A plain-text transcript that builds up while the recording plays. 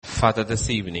Father, this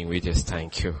evening we just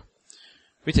thank you.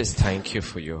 We just thank you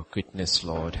for your goodness,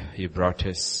 Lord. You brought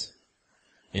us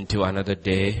into another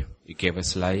day. You gave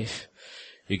us life.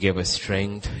 You gave us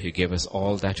strength. You gave us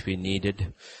all that we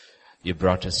needed. You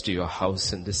brought us to your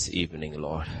house in this evening,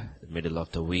 Lord, the middle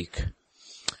of the week.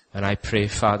 And I pray,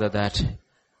 Father, that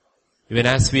even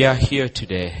as we are here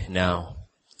today now,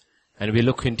 and we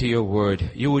look into your word,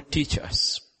 you would teach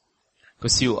us.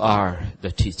 Because you are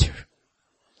the teacher.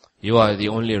 You are the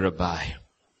only Rabbi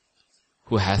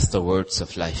who has the words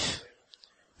of life.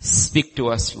 Speak to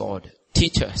us, Lord.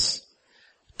 Teach us.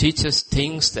 Teach us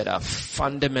things that are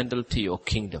fundamental to your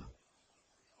kingdom.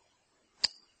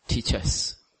 Teach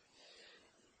us.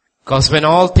 Because when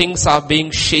all things are being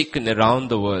shaken around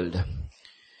the world,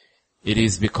 it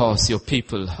is because your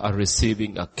people are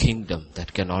receiving a kingdom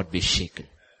that cannot be shaken.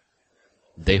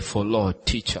 Therefore, Lord,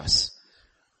 teach us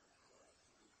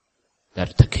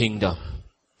that the kingdom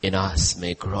in us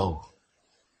may grow,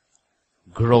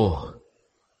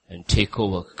 and take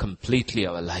over completely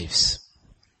our lives.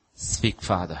 Speak,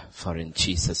 Father, for in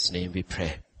Jesus' name we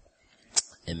pray.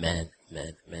 Amen,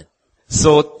 amen, amen.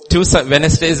 So 2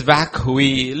 Wednesdays back,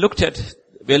 we're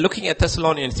looking at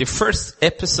Thessalonians, the first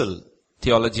epistle.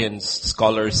 Theologians,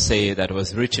 scholars say that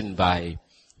was written by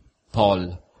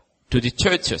Paul to the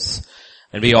churches.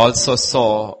 And we also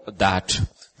saw that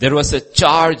there was a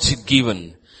charge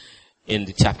given in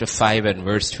the chapter 5 and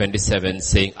verse 27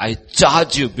 saying, I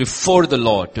charge you before the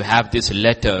Lord to have this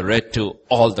letter read to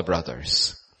all the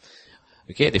brothers.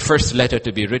 Okay, the first letter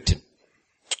to be written.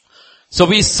 So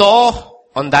we saw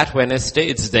on that Wednesday,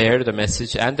 it's there, the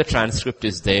message and the transcript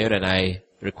is there, and I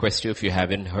request you if you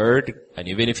haven't heard, and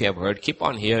even if you have heard, keep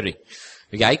on hearing.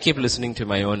 Okay, I keep listening to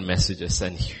my own messages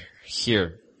and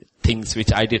hear things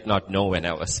which I did not know when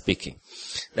I was speaking.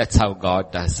 That's how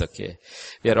God does, okay.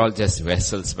 We are all just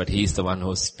vessels, but He's the one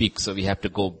who speaks. So we have to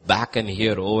go back and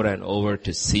hear over and over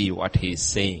to see what He's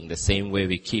saying. The same way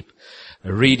we keep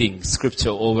reading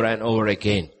scripture over and over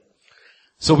again.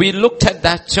 So we looked at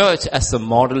that church as a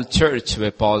model church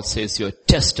where Paul says your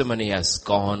testimony has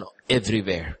gone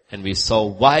everywhere. And we saw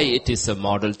why it is a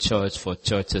model church for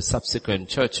churches, subsequent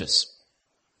churches.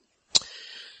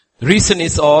 The reason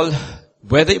is all,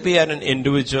 whether we are an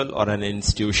individual or an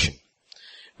institution,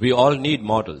 we all need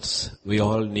models. We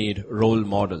all need role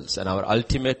models. And our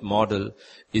ultimate model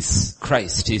is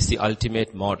Christ. He is the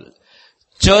ultimate model.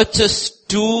 Churches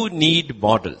too need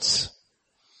models.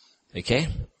 Okay?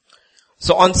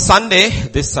 So on Sunday,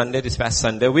 this past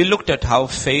Sunday, we looked at how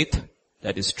faith,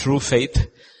 that is true faith,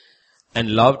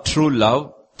 and love, true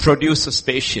love, produces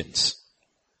patience.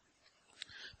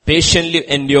 Patiently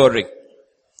enduring.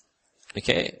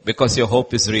 Okay? Because your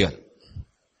hope is real.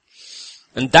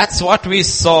 And that's what we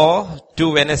saw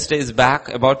 2 Wednesdays back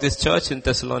about this church in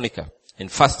Thessalonica. In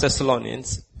 1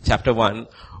 Thessalonians chapter 1,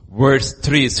 verse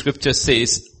 3, scripture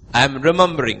says, I am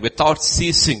remembering without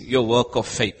ceasing your work of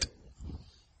faith.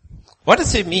 What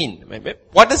does it mean?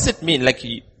 What does it mean? Like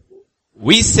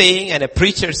we saying and a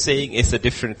preacher saying is a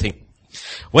different thing.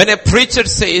 When a preacher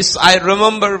says, I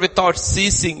remember without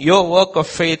ceasing your work of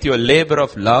faith, your labor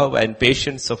of love and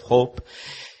patience of hope,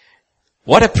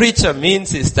 what a preacher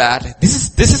means is that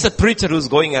this is a preacher who's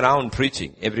going around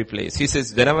preaching every place. He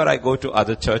says, whenever I go to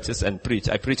other churches and preach,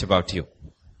 I preach about you.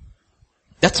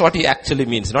 That's what he actually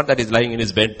means. Not that he's lying in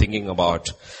his bed thinking about,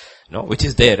 which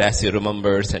is there as he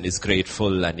remembers and is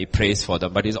grateful and he prays for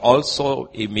them. But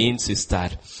he means is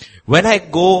that when I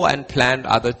go and plant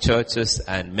other churches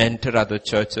and mentor other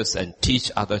churches and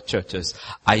teach other churches,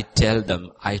 I tell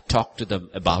them, I talk to them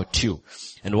about you.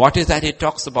 And what is that he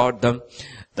talks about them?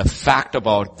 The fact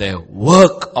about their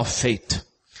work of faith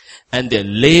and their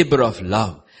labor of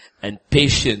love and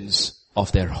patience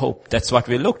of their hope. That's what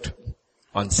we looked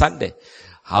on Sunday.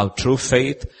 How true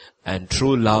faith and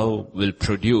true love will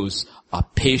produce a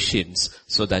patience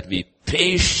so that we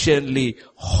patiently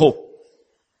hope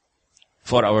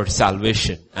for our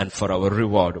salvation and for our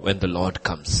reward when the Lord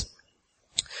comes.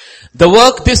 The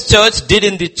work this church did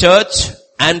in the church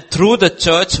and through the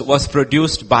church was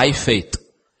produced by faith.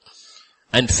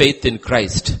 And faith in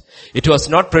Christ. It was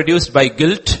not produced by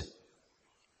guilt.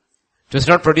 It was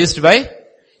not produced by,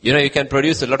 you can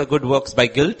produce a lot of good works by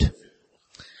guilt.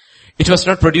 It was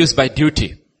not produced by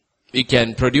duty. We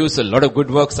can produce a lot of good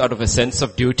works out of a sense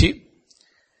of duty.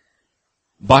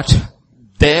 But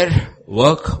their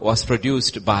work was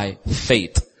produced by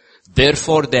faith.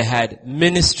 Therefore they had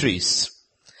ministries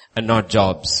and not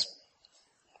jobs.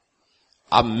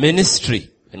 A ministry.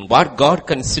 And what God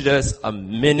considers a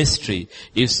ministry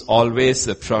is always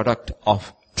the product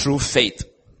of true faith.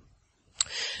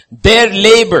 Their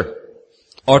labor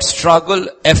or struggle,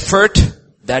 effort,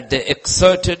 that they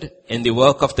exerted in the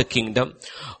work of the kingdom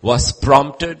was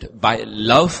prompted by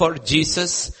love for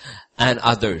Jesus and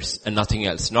others and nothing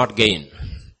else, not gain.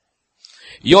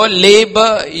 Your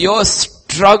labor, your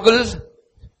struggle,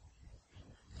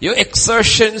 your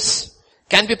exertions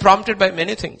can be prompted by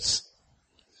many things.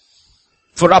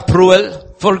 For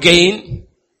approval, for gain.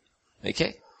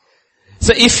 Okay?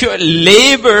 So if your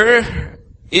labor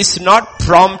is not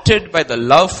prompted by the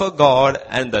love for God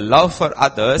and the love for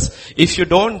others, if you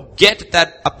don't get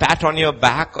that a pat on your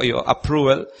back or your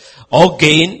approval or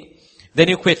gain, then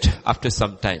you quit after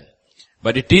some time.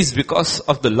 But it is because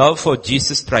of the love for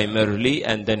Jesus primarily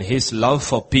and then his love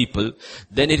for people,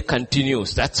 then it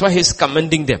continues. That's why he's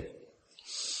commending them.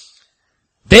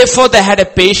 Therefore they had a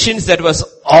patience that was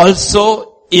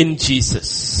also in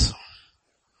Jesus.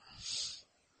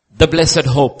 The blessed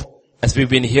hope, as we've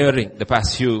been hearing the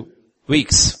past few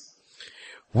weeks.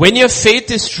 When your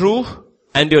faith is true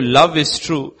and your love is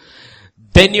true,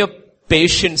 then your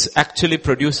patience actually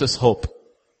produces hope.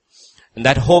 And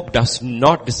that hope does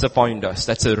not disappoint us.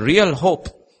 That's a real hope.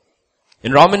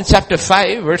 In Romans chapter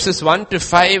 5, verses 1 to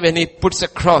 5, when he puts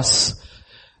across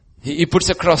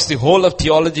the whole of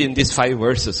theology in these 5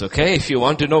 verses, okay? If you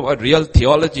want to know what real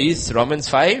theology is, Romans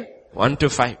 5, 1 to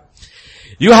 5.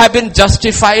 You have been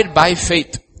justified by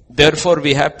faith. Therefore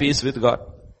we have peace with God.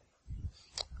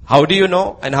 How do you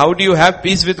know? And how do you have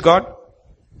peace with God?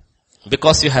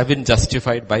 Because you have been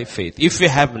justified by faith. If you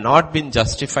have not been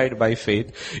justified by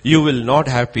faith, you will not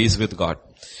have peace with God.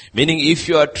 Meaning if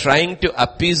you are trying to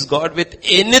appease God with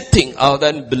anything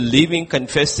other than believing,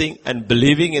 confessing and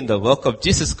believing in the work of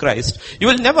Jesus Christ, you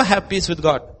will never have peace with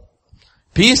God.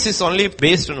 Peace is only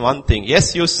based on one thing.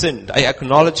 Yes, you sinned. I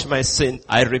acknowledge my sin.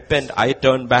 I repent. I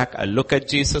turn back. I look at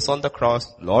Jesus on the cross.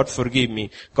 Lord, forgive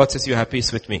me. God says you have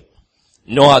peace with me.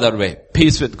 No other way.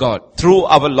 Peace with God. Through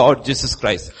our Lord Jesus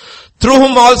Christ. Through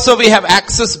whom also we have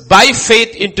access by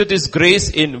faith into this grace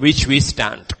in which we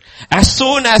stand. As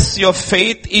soon as your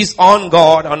faith is on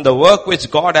God, on the work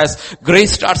which God has,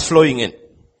 grace starts flowing in.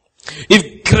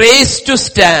 If grace to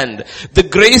stand, the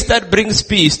grace that brings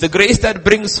peace, the grace that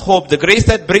brings hope, the grace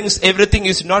that brings everything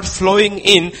is not flowing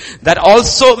in, that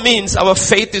also means our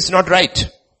faith is not right.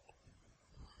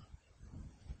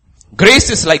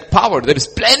 Grace is like power. There is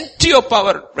plenty of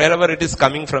power wherever it is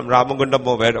coming from, Ramagundam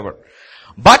or wherever.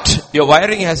 But your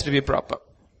wiring has to be proper.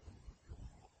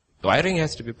 The wiring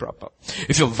has to be proper.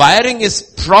 If your wiring is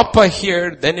proper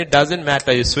here, then it doesn't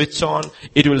matter. You switch on,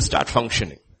 it will start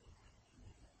functioning.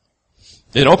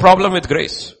 There's no problem with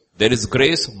grace. There is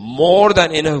grace, more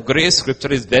than enough grace.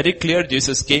 Scripture is very clear.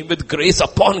 Jesus came with grace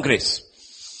upon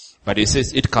grace. But he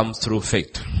says it comes through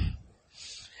faith.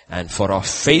 And for our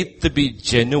faith to be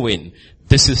genuine,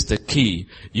 this is the key.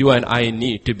 You and I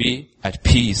need to be at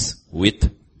peace with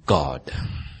God.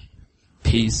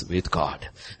 Peace with God.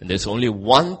 And there's only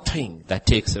one thing that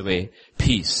takes away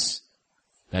peace.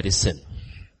 That is sin.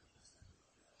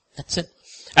 That's it.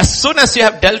 As soon as you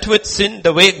have dealt with sin,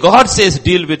 the way God says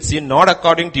deal with sin, not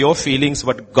according to your feelings,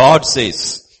 but God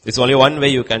says. It's only one way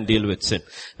you can deal with sin.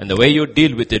 And the way you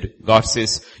deal with it, God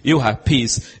says, you have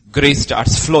peace, grace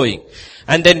starts flowing.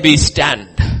 And then we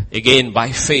stand, again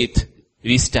by faith,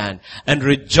 we stand and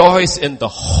rejoice in the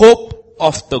hope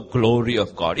of the glory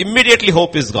of God. Immediately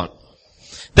hope is gone.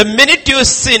 The minute you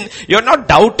sin, you're not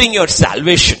doubting your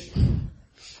salvation,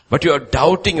 but you're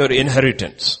doubting your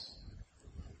inheritance.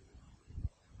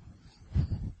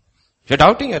 You're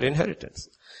doubting your inheritance.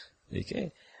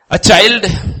 Okay. A child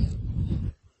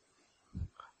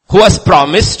who was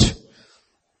promised,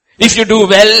 if you do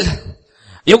well,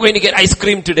 you're going to get ice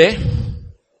cream today.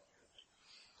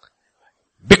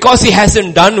 Because he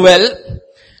hasn't done well,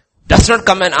 does not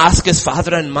come and ask his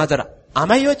father and mother,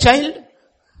 am I your child?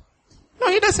 No,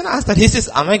 he doesn't ask that. He says,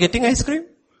 am I getting ice cream?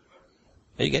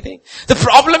 Are you getting? The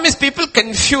problem is people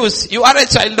confuse, you are a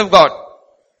child of God.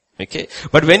 Okay.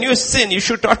 But when you sin, you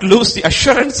should not lose the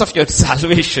assurance of your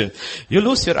salvation. You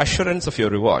lose your assurance of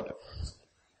your reward.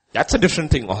 That's a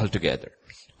different thing altogether.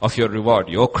 Of your reward,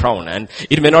 your crown. And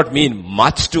it may not mean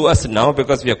much to us now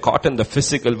because we are caught in the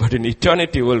physical, but in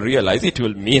eternity we'll realize it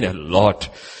will mean a lot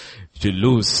to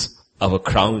lose our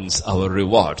crowns, our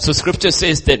reward. So scripture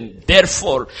says that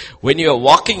therefore, when you are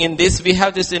walking in this, we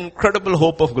have this incredible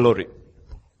hope of glory.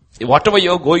 Whatever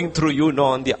you're going through, you know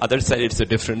on the other side it's a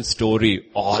different story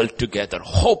altogether.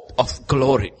 Hope of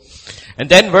glory. And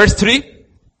then verse 3.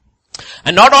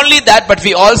 And not only that, but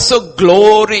we also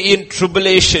glory in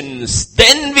tribulations.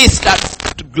 Then we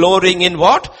start glorying in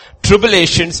what?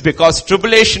 Tribulations, because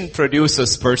tribulation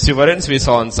produces perseverance. We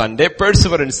saw on Sunday.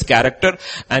 Perseverance, character,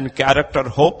 and character,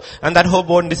 hope. And that hope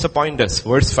won't disappoint us.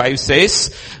 Verse 5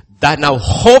 says, That now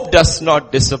hope does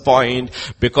not disappoint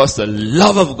because the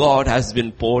love of God has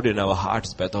been poured in our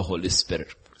hearts by the Holy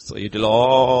Spirit. So it will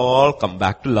all come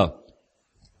back to love.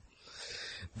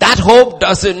 That hope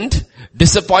doesn't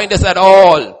disappoint us at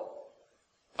all.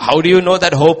 How do you know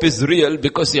that hope is real?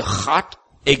 Because your heart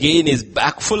again is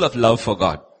back full of love for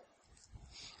God.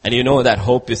 And you know that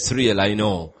hope is real, I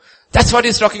know. That's what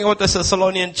he's talking about the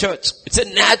Thessalonian church. It's a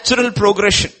natural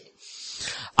progression.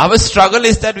 Our struggle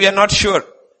is that we are not sure.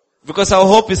 Because our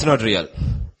hope is not real.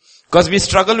 Because we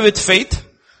struggle with faith,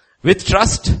 with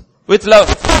trust, with love.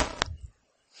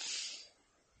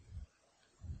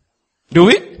 Do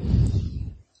we?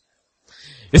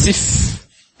 You see,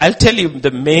 I'll tell you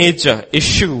the major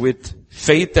issue with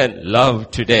faith and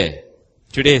love today.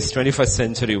 Today's 21st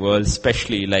century world,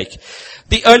 especially like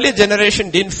the earlier generation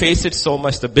didn't face it so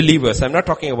much. The believers, I'm not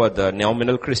talking about the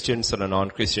nominal Christians or the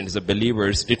non-Christians, the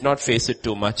believers did not face it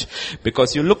too much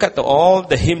because you look at all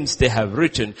the hymns they have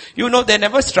written, you know they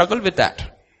never struggled with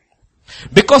that.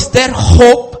 Because their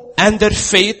hope and their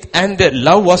faith and their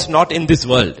love was not in this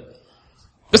world. It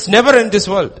was never in this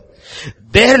world.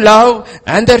 Their love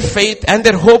and their faith and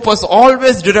their hope was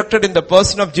always directed in the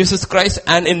person of Jesus Christ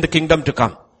and in the kingdom to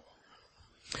come.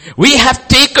 We have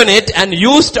taken it and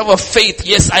used our faith.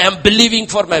 Yes, I am believing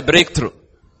for my breakthrough.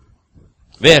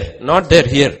 Where? Not there,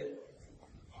 here.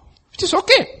 Which is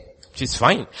okay. Which is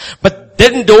fine. But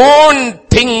then don't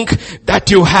think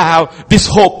that you have this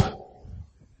hope.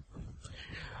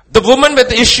 The woman with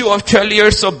the issue of 12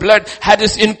 years of blood had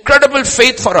this incredible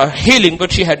faith for her healing,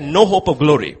 but she had no hope of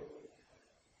glory.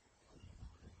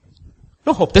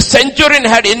 No hope. The centurion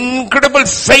had incredible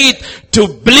faith to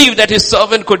believe that his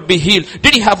servant could be healed.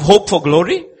 Did he have hope for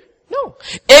glory? No.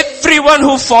 Everyone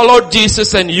who followed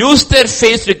Jesus and used their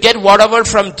faith to get whatever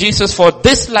from Jesus for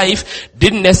this life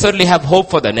didn't necessarily have hope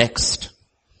for the next.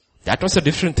 That was a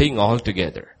different thing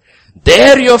altogether.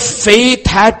 There your faith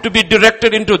had to be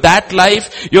directed into that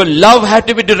life. Your love had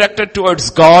to be directed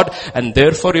towards God, and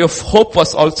therefore your hope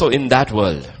was also in that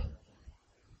world.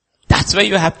 That's where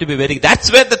you have to be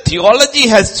that's where the theology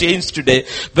has changed today,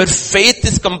 where faith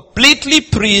is completely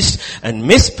preached and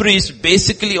mispreached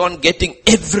basically on getting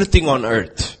everything on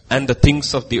earth and the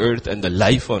things of the earth and the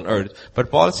life on earth.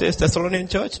 But Paul says, Thessalonian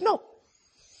church, no.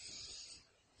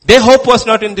 Their hope was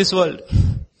not in this world.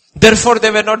 Therefore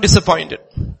they were not disappointed.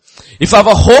 If our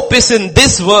hope is in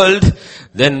this world,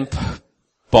 then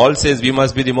Paul says we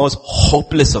must be the most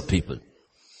hopeless of people.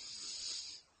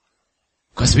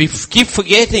 Because we keep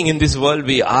forgetting in this world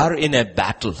we are in a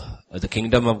battle. The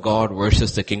kingdom of God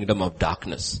versus the kingdom of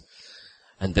darkness.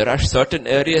 And there are certain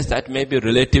areas that may be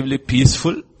relatively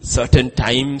peaceful. Certain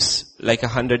times, like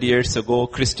 100 years ago,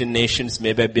 Christian nations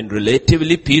may have been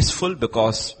relatively peaceful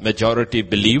because majority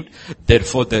believed.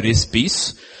 Therefore there is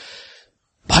peace.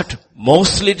 But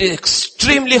mostly it is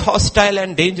extremely hostile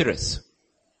and dangerous.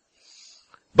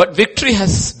 But victory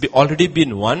has already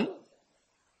been won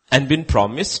and been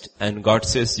promised, and God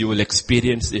says you will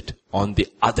experience it on the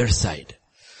other side.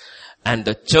 And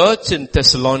the church in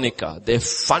Thessalonica, their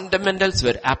fundamentals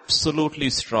were absolutely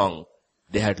strong.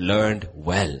 They had learned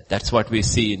well. That's what we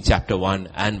see in chapter 1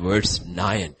 and verse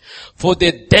 9. For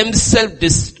they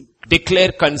themselves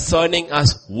declare concerning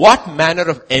us what manner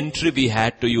of entry we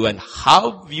had to you and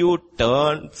how you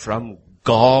turned from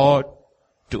God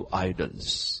to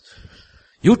idols.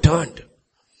 You turned.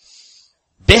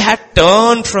 They had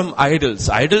turned from idols.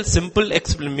 Idols, simple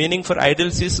meaning for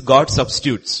idols is God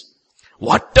substitutes.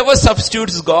 Whatever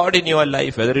substitutes God in your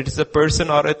life, whether it is a person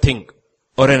or a thing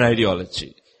or an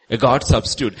ideology, a God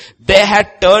substitute. They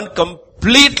had turned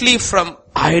completely from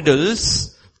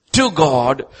idols to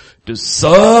God to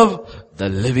serve the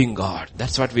living God.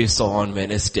 That's what we saw on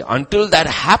Wednesday. Until that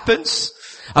happens,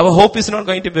 our hope is not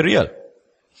going to be real.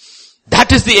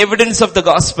 That is the evidence of the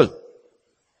gospel.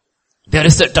 There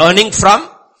is a turning from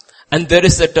and there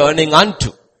is a turning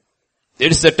unto. There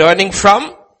is a turning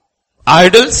from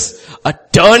idols, a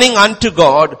turning unto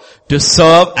God to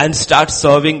serve and start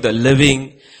serving the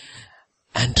living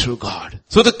and true God.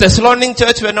 So the Thessalonian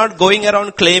church were not going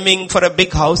around claiming for a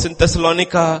big house in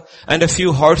Thessalonica and a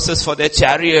few horses for their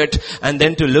chariot and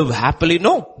then to live happily.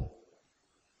 No.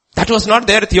 That was not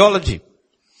their theology.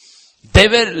 They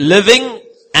were living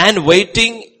and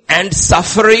waiting and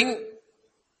suffering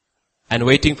and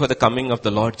waiting for the coming of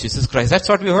the Lord Jesus Christ. That's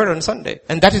what we heard on Sunday.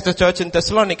 And that is the church in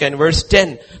Thessalonica. In verse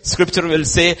 10, scripture will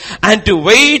say, and to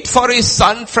wait for his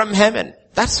son from heaven.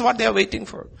 That's what they are waiting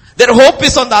for. Their hope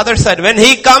is on the other side. When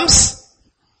he comes,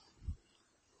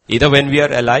 either when we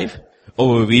are alive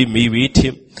or we meet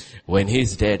him, when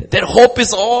he's dead. Their hope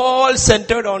is all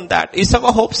centered on that. Is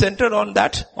our hope centered on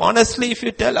that? Honestly, if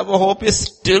you tell, our hope is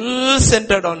still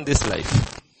centered on this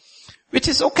life. Which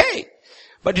is okay.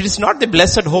 But it is not the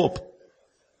blessed hope.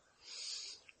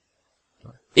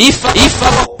 If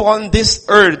our hope on this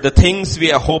earth, the things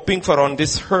we are hoping for on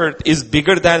this earth is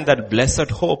bigger than that blessed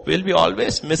hope, we'll be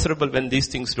always miserable when these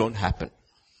things don't happen.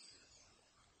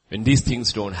 When these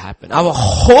things don't happen. Our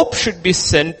hope should be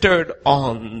centered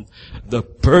on the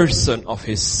person of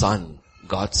His Son,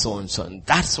 God's own Son.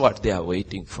 That's what they are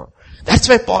waiting for. That's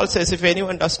why Paul says, if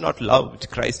anyone does not love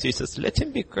Christ Jesus, let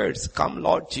him be cursed. Come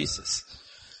Lord Jesus.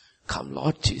 Come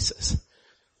Lord Jesus.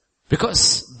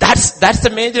 Because that's the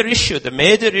major issue. The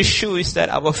major issue is that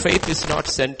our faith is not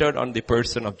centered on the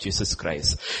person of Jesus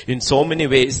Christ. In so many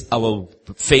ways, our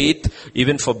faith,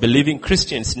 even for believing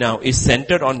Christians now, is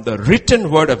centered on the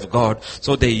written word of God.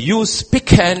 So they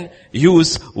pick and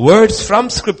use words from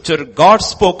scripture, God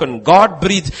spoken, God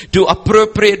breathed, to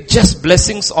appropriate just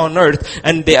blessings on earth,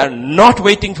 and they are not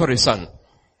waiting for His Son.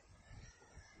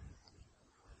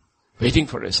 Waiting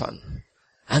for His Son.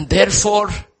 And therefore,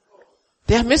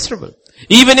 they are miserable.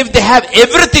 Even if they have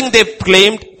everything they've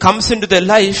claimed comes into their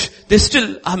life, they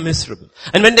still are miserable.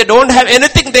 And when they don't have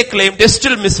anything they claim, they're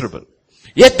still miserable.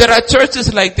 Yet there are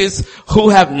churches like this who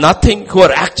have nothing, who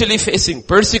are actually facing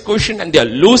persecution and they are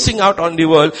losing out on the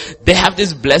world. They have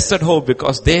this blessed hope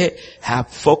because they have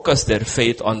focused their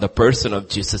faith on the person of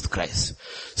Jesus Christ.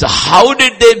 So how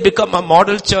did they become a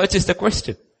model church is the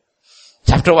question.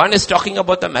 Chapter 1 is talking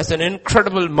about them as an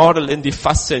incredible model in the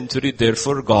first century.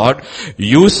 Therefore, God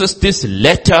uses this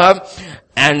letter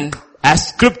and as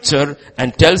scripture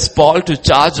and tells Paul to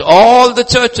charge all the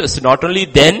churches, not only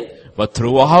then, but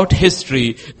throughout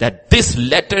history, that this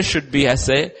letter should be as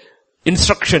a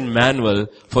instruction manual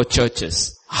for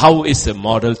churches. How is a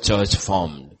model church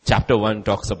formed? Chapter 1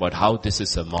 talks about how this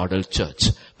is a model church.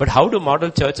 But how do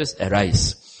model churches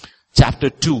arise?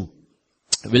 Chapter 2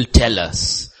 will tell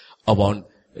us about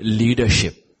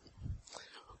leadership.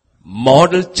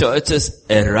 Model churches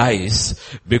arise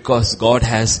because God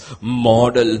has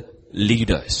model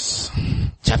leaders.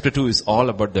 Chapter 2 is all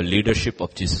about the leadership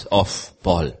of Jesus, of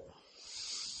Paul.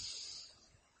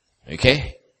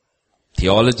 Okay?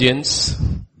 Theologians,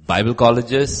 Bible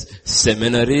colleges,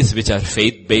 seminaries which are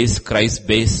faith-based,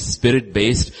 Christ-based,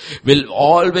 Spirit-based will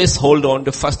always hold on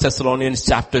to 1 Thessalonians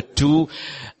chapter 2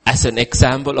 as an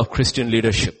example of Christian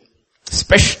leadership.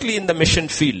 Especially in the mission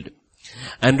field.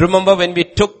 And remember when we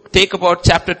take about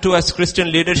chapter 2 as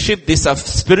Christian leadership, these are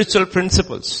spiritual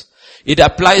principles. It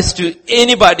applies to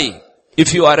anybody.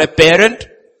 If you are a parent,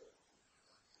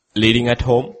 leading at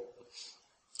home,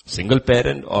 single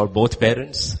parent or both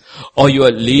parents, or you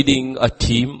are leading a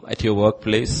team at your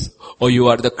workplace, or you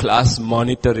are the class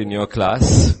monitor in your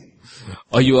class,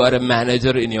 or you are a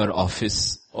manager in your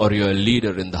office, or you're a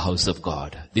leader in the house of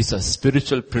God. These are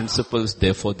spiritual principles,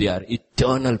 therefore they are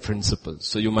eternal principles.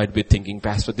 So you might be thinking,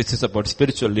 Pastor, this is about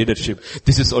spiritual leadership.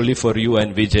 This is only for you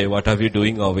and Vijay. What are we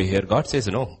doing over here? God says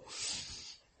no.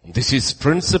 This is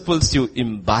principles you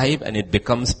imbibe and it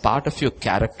becomes part of your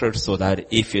character so that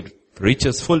if it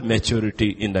reaches full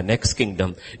maturity in the next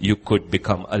kingdom, you could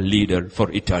become a leader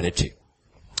for eternity.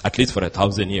 At least for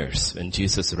 1,000 years when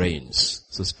Jesus reigns.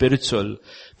 So spiritual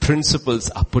principles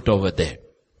are put over there.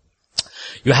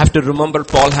 You have to remember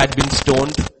Paul had been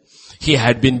stoned. He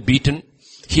had been beaten.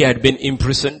 He had been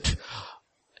imprisoned.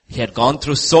 He had gone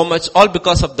through so much, all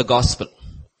because of the gospel.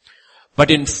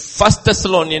 But in 1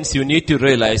 Thessalonians, you need to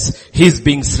realize he's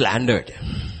being slandered.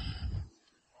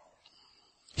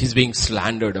 He's being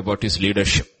slandered about his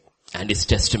leadership and his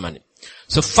testimony.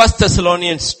 So 1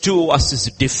 Thessalonians 2 was his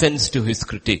defense to his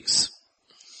critics.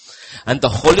 And the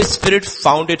Holy Spirit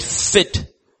found it fit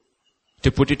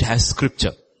to put it as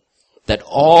scripture. That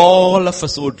all of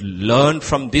us would learn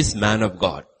from this man of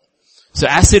God. So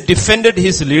as he defended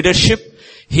his leadership,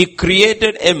 he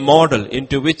created a model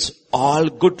into which all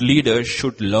good leaders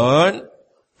should learn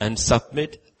and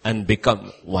submit and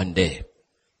become one day.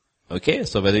 Okay,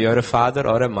 so whether you're a father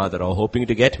or a mother or hoping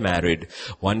to get married,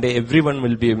 one day everyone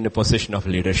will be in a position of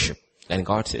leadership. And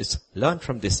God says, learn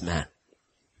from this man.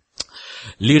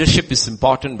 Leadership is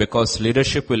important because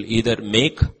leadership will either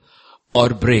make or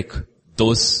break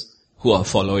those who are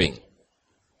following.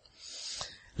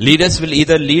 Leaders will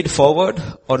either lead forward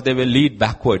or they will lead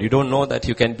backward. You don't know that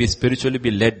you can be spiritually be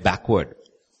led backward.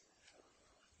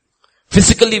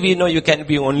 Physically we know you can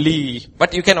be only,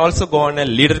 but you can also go on, a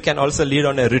leader can also lead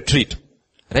on a retreat.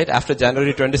 Right? After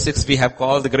January 26th we have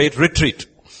called the great retreat.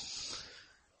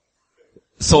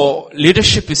 So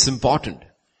leadership is important.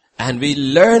 And we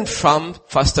learn from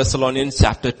 1 Thessalonians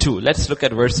chapter 2. Let's look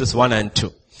at verses 1 and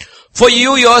 2. For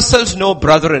you yourselves know,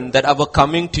 brethren, that our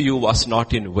coming to you was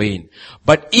not in vain.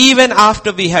 But even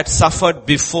after we had suffered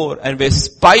before and were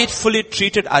spitefully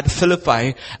treated at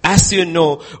Philippi, as you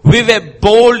know, we were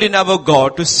bold in our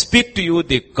God to speak to you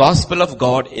the gospel of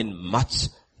God in much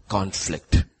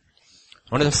conflict.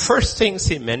 One of the first things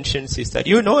he mentions is that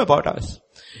you know about us.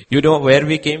 You know where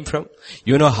we came from.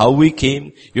 You know how we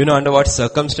came. You know under what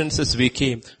circumstances we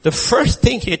came. The first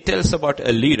thing he tells about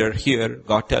a leader here,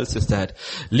 God tells us that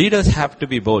leaders have to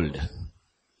be bold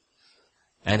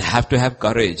and have to have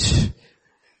courage,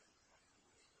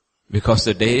 because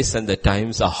the days and the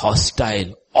times are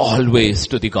hostile always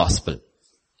to the gospel.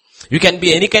 You can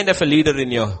be any kind of a leader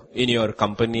in your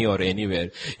company or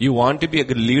anywhere. You want to be a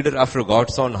leader after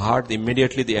God's own heart,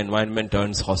 immediately the environment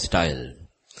turns hostile.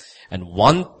 And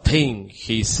one thing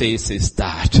he says is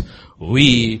that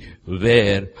we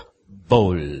were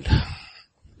bold.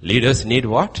 Leaders need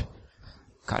what?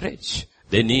 Courage.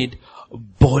 They need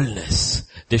boldness.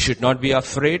 They should not be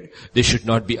afraid. They should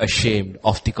not be ashamed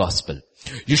of the gospel.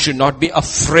 You should not be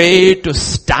afraid to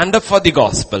stand up for the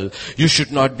gospel. You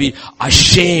should not be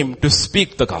ashamed to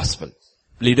speak the gospel.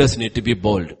 Leaders need to be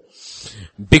bold.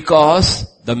 Because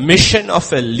the mission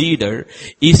of a leader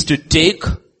is to take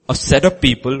a set of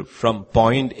people from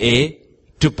point A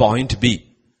to point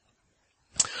B.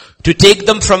 To take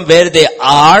them from where they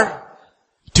are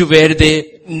to where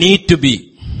they need to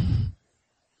be.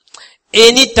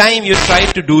 Anytime you try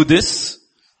to do this,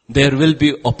 there will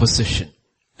be opposition.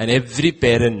 And every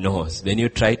parent knows when you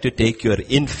try to take your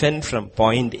infant from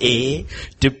point A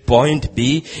to point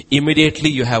B, immediately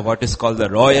you have what is called the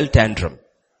royal tantrum.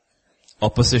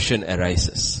 Opposition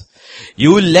arises.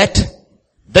 You let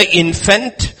the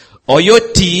infant or your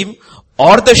team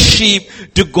or the sheep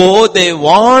to go, they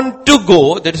want to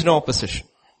go, there is no opposition.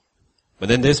 But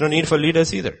then there is no need for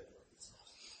leaders either.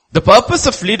 The purpose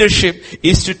of leadership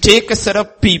is to take a set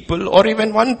of people or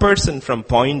even one person from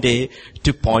point A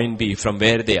to point B, from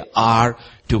where they are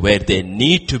to where they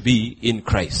need to be in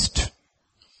Christ.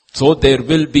 So there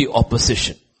will be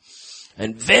opposition.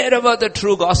 And wherever the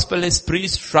true gospel is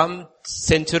preached from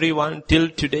century 1 till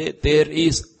today, there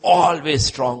is always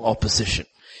strong opposition.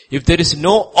 If there is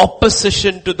no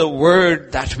opposition to the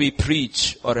word that we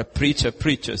preach or a preacher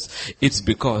preaches, it's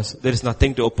because there is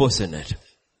nothing to oppose in it.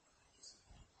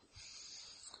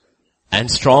 And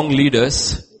strong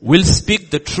leaders will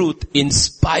speak the truth in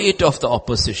spite of the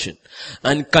opposition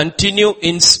and continue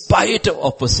in spite of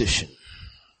opposition.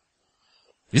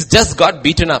 He's just got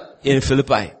beaten up in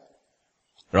Philippi.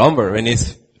 Remember when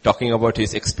he's talking about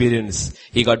his experience,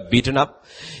 he got beaten up,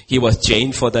 he was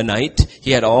chained for the night,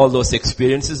 he had all those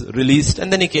experiences released,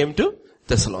 and then he came to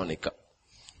Thessalonica.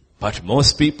 But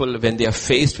most people, when they are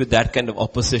faced with that kind of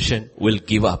opposition, will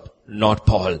give up. Not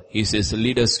Paul. He says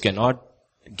leaders cannot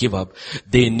give up.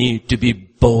 They need to be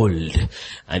bold.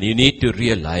 And you need to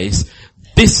realize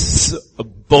this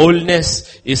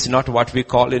boldness is not what we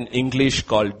call in English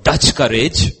called Dutch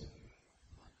courage.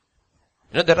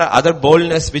 You know, there are other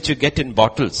boldness which you get in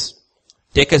bottles.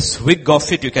 Take a swig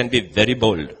of it, you can be very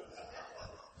bold.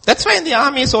 That's why in the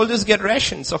army soldiers get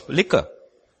rations of liquor.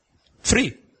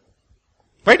 Free.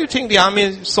 Why do you think the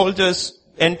army soldiers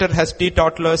enter as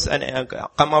teetotalers and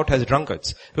come out as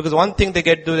drunkards? Because one thing they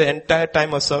get to the entire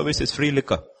time of service is free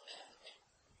liquor.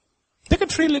 They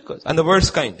get free liquor, and the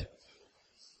worst kind.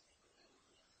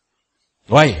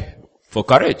 Why? For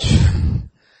courage.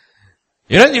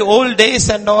 You know, in the old days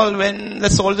and all, when the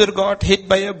soldier got hit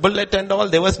by a bullet and all,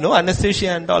 there was no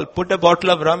anesthesia and all. Put a bottle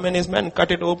of rum in his mouth,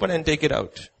 cut it open and take it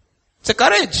out. It's a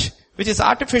courage, which is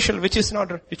artificial, which is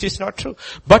not true.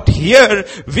 But here,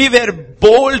 we were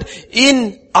bold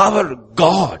in our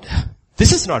God.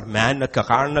 This is not man, a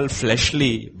carnal,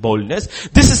 fleshly boldness.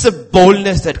 This is a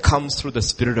boldness that comes through the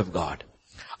Spirit of God.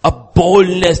 A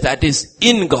boldness that is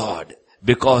in God.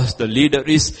 Because the leader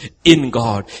is in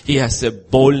God. He has a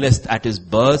boldness that is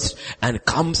birthed and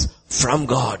comes from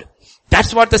God.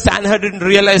 That's what the Sanhedrin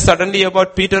realized suddenly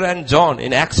about Peter and John.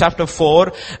 In Acts chapter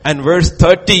 4 and verse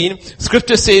 13,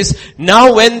 scripture says,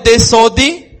 now when they saw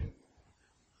the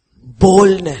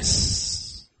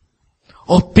boldness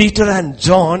of Peter and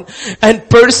John and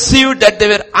perceived that they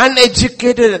were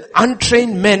uneducated and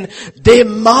untrained men, they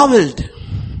marveled.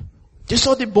 They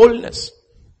saw the boldness.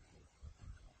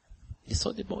 They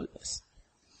saw the boldness.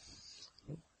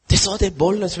 They saw the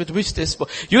boldness with which they spoke.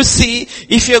 You see,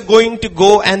 if you're going to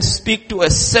go and speak to a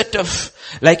set of,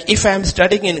 like if I'm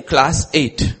studying in class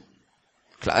 8,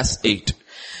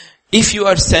 if you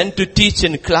are sent to teach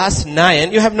in class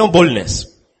 9, you have no boldness.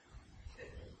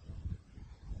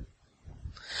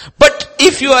 But if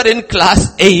if you are in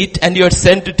class 8 and you are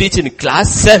sent to teach in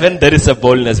class 7, there is a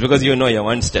boldness because you know you're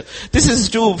one step. This is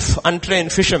two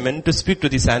untrained fishermen to speak to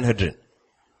the Sanhedrin.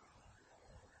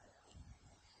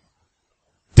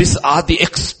 These are the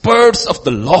experts of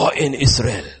the law in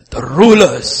Israel. The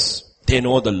rulers. They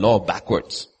know the law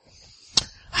backwards.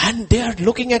 And they are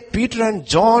looking at Peter and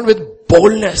John with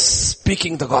boldness,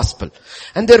 speaking the gospel.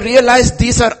 And they realize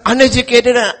these are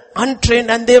uneducated and untrained,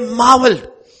 and they marveled.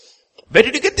 Where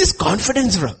did you get this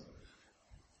confidence from?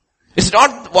 It's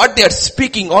not what they are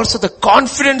speaking, also the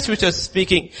confidence which are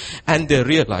speaking. And they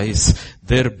realize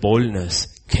their boldness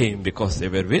came because they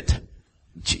were with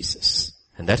Jesus.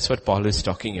 And that's what Paul is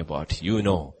talking about. You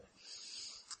know,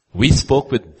 we spoke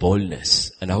with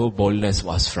boldness, and our boldness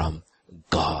was from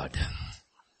God.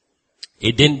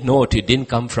 He didn't know it. It didn't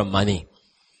come from money.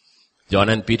 John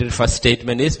and Peter's first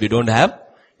statement is, we don't have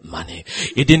money.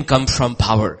 It didn't come from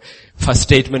power. First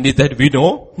statement is that we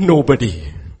know nobody.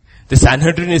 The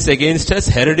Sanhedrin is against us.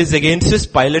 Herod is against us.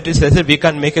 Pilate is says we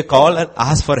can't make a call and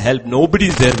ask for help. Nobody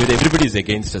is there with everybody is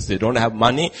against us. They don't have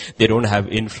money. They don't have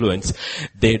influence.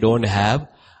 They don't have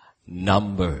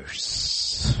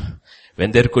numbers.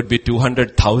 When there could be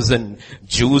 200,000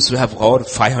 Jews who have, or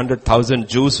 500,000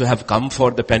 Jews who have come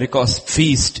for the Pentecost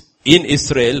feast in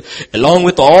Israel, along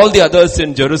with all the others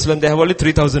in Jerusalem, they have only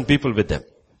 3,000 people with them.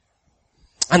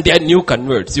 And they are new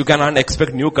converts. You cannot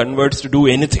expect new converts to do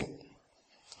anything.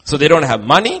 So they don't have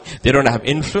money, they don't have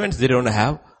influence, they don't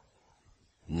have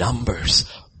numbers,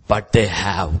 but they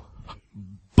have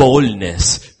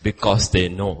boldness because they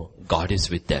know God is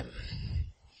with them.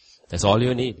 That's all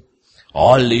you need.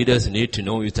 All leaders need to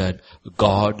know is that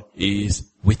God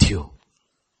is with you.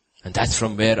 And that's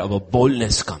from where our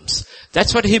boldness comes.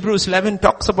 That's what Hebrews 11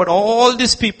 talks about, all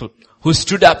these people who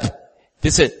stood up.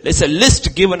 There's a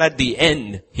list given at the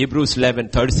end, Hebrews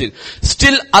 11:36.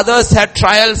 Still others had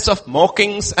trials of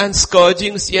mockings and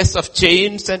scourgings, yes, of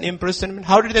chains and imprisonment.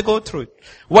 How did they go through it?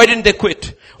 Why didn't they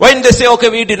quit? Why didn't they say, okay,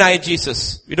 we deny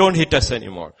Jesus. You don't hit us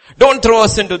anymore. Don't throw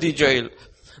us into the jail.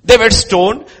 They were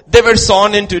stoned. They were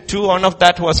sawn into two. One of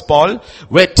that was Paul.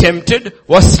 Were tempted.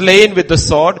 Was slain with the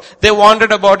sword. They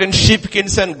wandered about in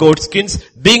sheepskins and goatskins,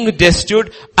 being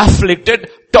destitute,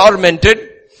 afflicted, tormented,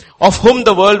 of whom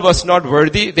the world was not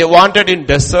worthy. They wandered in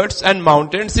deserts and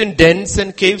mountains, in dens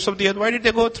and caves of the earth. Why did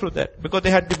they go through that? Because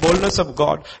they had the boldness of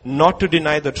God not to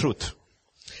deny the truth.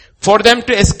 For them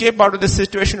to escape out of the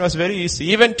situation was very easy.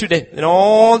 Even today, in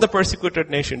all the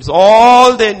persecuted nations,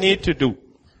 all they need to do,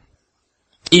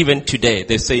 even today,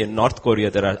 they say in North Korea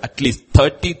there are at least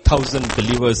 30,000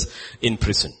 believers in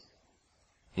prison.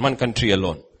 In one country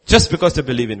alone. Just because they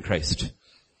believe in Christ.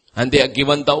 And they are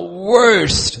given the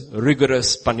worst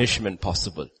rigorous punishment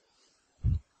possible.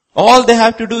 All they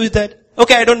have to do is that,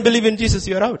 okay, I don't believe in Jesus,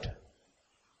 you're out.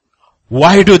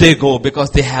 Why do they go?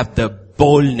 Because they have the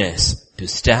boldness to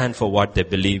stand for what they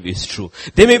believe is true.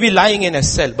 They may be lying in a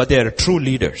cell, but they are true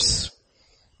leaders.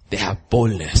 They have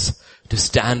boldness to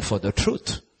stand for the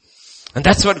truth. And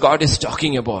that's what God is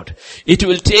talking about. It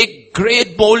will take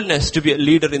great boldness to be a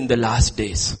leader in the last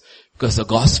days. Because the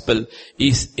gospel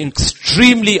is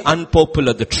extremely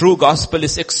unpopular. The true gospel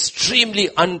is extremely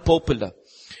unpopular.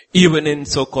 Even in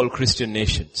so-called Christian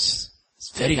nations. It's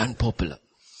very unpopular.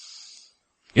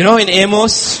 You know, in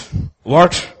Amos,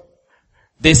 what?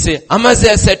 They say,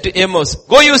 Amaziah said to Amos,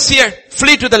 go you seer,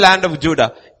 flee to the land of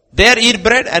Judah. There eat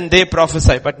bread and they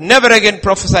prophesy, but never again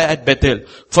prophesy at Bethel,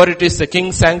 for it is the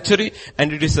king's sanctuary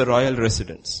and it is a royal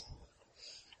residence.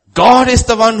 God is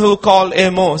the one who called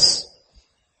Amos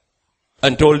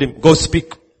and told him, go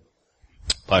speak.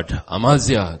 But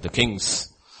Amaziah, the king's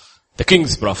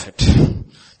prophet,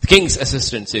 the king's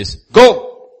assistant says,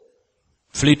 go,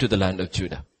 flee to the land of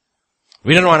Judah.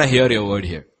 We don't want to hear your word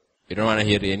here. We don't want to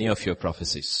hear any of your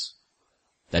prophecies.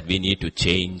 That we need to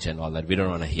change and all that. We don't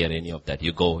want to hear any of that.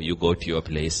 You go to your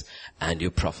place and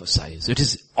you prophesy. So it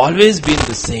has always been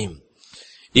the same.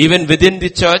 Even within the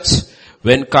church,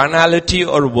 when carnality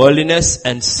or worldliness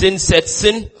and sin sets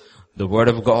in, the word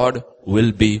of God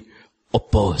will be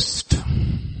opposed.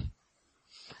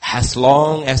 As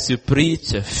long as you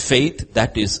preach a faith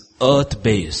that is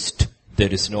earth-based,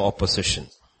 there is no opposition.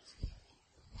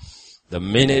 The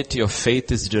minute your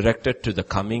faith is directed to the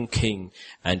coming king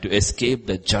and to escape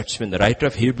the judgment, the writer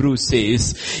of Hebrews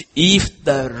says, if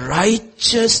the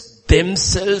righteous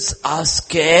themselves are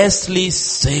scarcely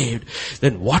saved,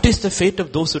 then what is the fate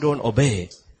of those who don't obey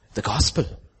the gospel?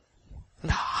 And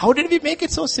how did we make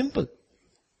it so simple?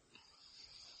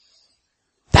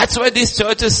 That's why these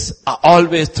churches are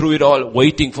always through it all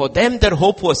waiting for them. Their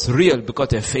hope was real because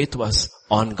their faith was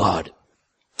on God.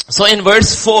 So in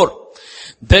verse 4,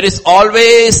 There is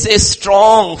always a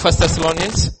strong, 1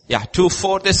 Thessalonians,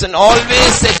 2:4, there's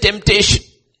always a temptation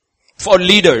for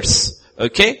leaders,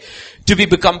 okay, to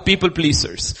become people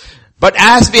pleasers. But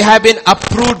as we have been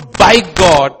approved by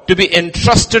God to be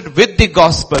entrusted with the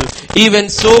gospel, even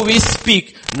so we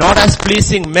speak, not as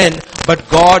pleasing men, but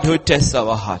God who tests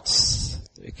our hearts.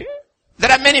 Okay?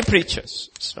 There are many preachers.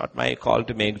 It's not my call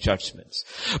to make judgments.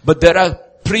 But there are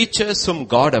preachers whom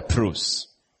God approves.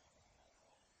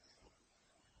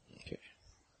 Okay.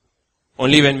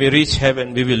 Only when we reach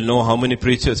heaven, we will know how many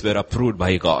preachers were approved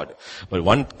by God. But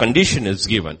one condition is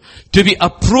given. To be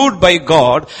approved by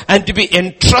God and to be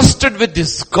entrusted with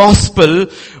this gospel,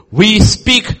 we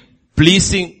speak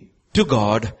pleasing to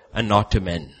God and not to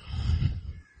men.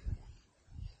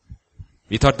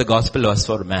 We thought the gospel was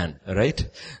for man, right?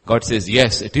 God says,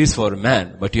 yes, it is for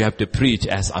man, but you have to preach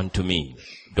as unto me.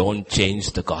 Don't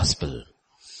change the gospel.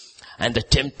 And the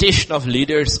temptation of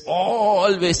leaders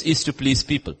always is to please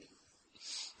people.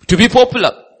 To be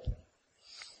popular.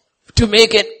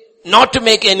 Not to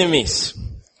make enemies.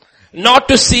 Not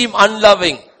to seem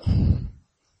unloving.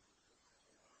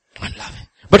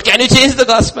 But can you change the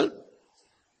gospel?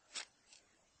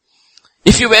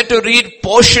 If you were to read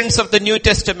portions of the New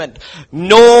Testament,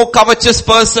 no covetous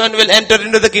person will enter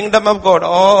into the kingdom of God.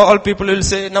 All people will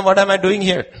say, now what am I doing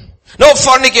here? No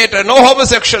fornicator, no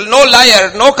homosexual, no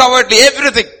liar, no cowardly,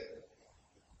 everything.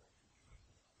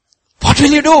 What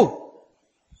will you do?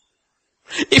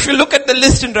 If you look at the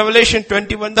list in Revelation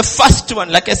 21, the first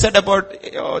one, like I said about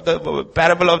the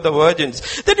parable of the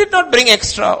virgins, they did not bring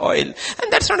extra oil.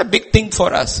 And that's not a big thing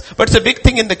for us, but it's a big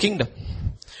thing in the kingdom.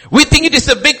 We think it is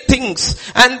the big things.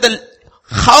 And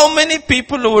how many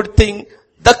people would think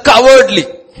the cowardly,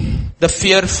 the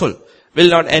fearful, will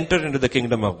not enter into the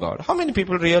kingdom of God? How many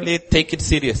people really take it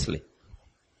seriously?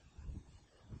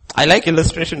 I like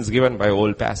illustrations given by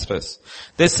old pastors.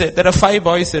 They say there are 5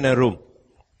 boys in a room.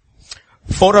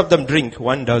 4 of them drink,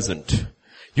 1 doesn't.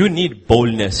 You need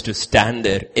boldness to stand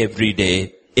there every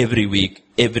day, every week,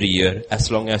 every year,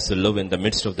 as long as you live in the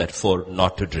midst of that 4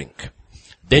 not to drink.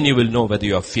 Then you will know whether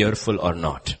you are fearful or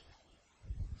not.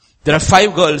 There are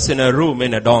 5 girls in a room,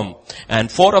 in a dorm, and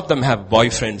 4 of them have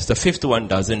boyfriends. The 5th one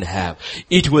doesn't have.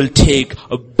 It will take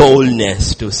a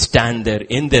boldness to stand there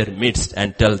in their midst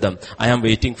and tell them, I am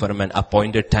waiting for an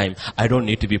appointed time. I don't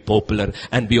need to be popular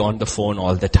and be on the phone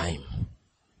all the time.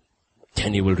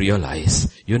 Then you will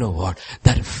realize, you know what,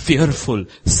 that fearful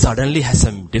suddenly has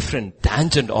some different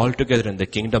tangent altogether in the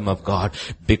kingdom of God.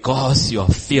 Because you are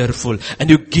fearful and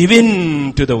you give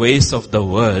in to the ways of the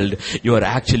world, you are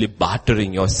actually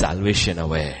bartering your salvation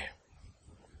away.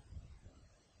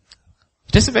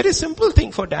 It is a very simple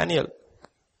thing for Daniel.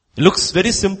 It looks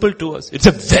very simple to us. It's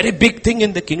a very big thing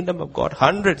in the kingdom of God.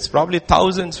 Hundreds, probably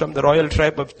thousands from the royal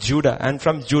tribe of Judah, and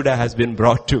from Judah has been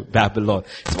brought to Babylon.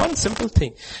 It's one simple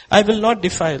thing. I will not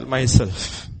defile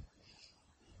myself.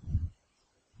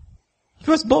 He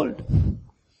was bold.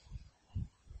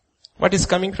 What is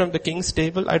coming from the king's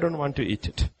table, I don't want to eat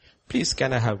it. Please,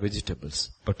 can I have vegetables?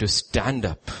 But to stand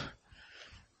up,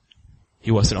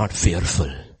 he was not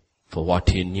fearful, for what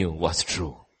he knew was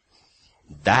true.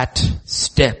 That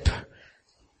step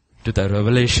to the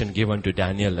revelation given to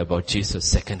Daniel about Jesus'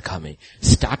 second coming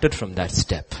started from that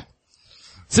step.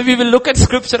 So we will look at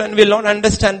scripture and we'll not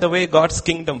understand the way God's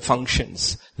kingdom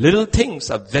functions. Little things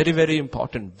are very, very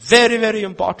important. Very, very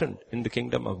important in the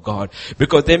kingdom of God.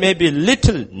 Because they may be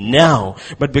little now,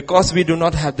 but because we do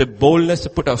not have the boldness to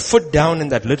put our foot down in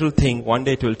that little thing, one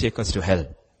day it will take us to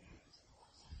hell.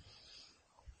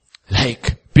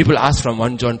 Like, people ask from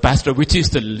 1 John, Pastor, which is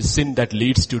the sin that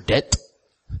leads to death?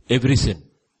 Every sin,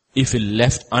 if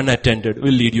left unattended,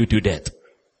 will lead you to death.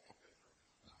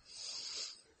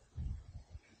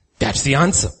 That's the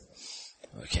answer.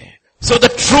 Okay. So the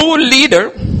true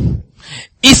leader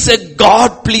is a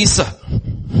God pleaser,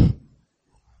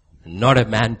 not a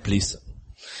man pleaser.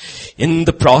 In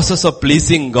the process of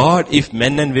pleasing God, if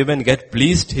men and women get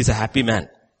pleased, he's a happy man.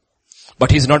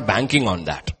 But he's not banking on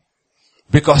that.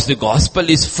 Because the gospel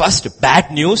is first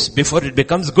bad news before it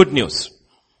becomes good news.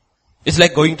 It's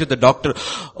like going to the doctor.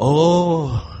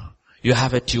 Oh, you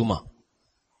have a tumor.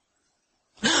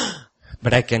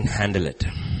 But I can handle it.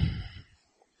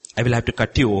 I will have to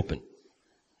cut you open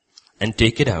and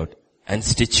take it out and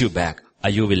stitch you back. Are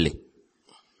you willing?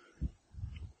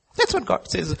 That's what God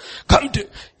says.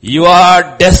 You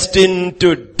are destined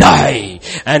to die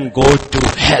and go to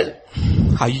hell.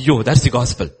 Ayyo, that's the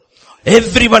gospel.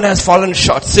 Everyone has fallen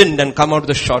short, sinned and come out of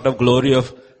the short of glory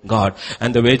of God.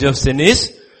 And the wage of sin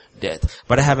is death.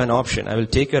 But I have an option. I will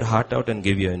take your heart out and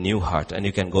give you a new heart and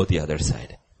you can go the other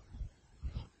side.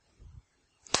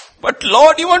 But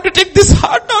Lord, you want to take this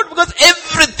heart out because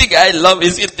everything I love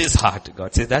is in this heart.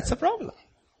 God says, that's a problem.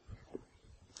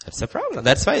 That's a problem.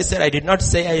 That's why I said, I did not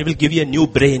say I will give you a new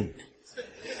brain.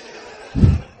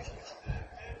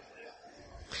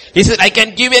 He said, I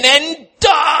can give an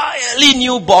entirely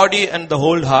new body and the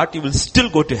whole heart, you will still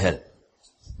go to hell.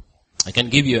 I can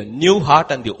give you a new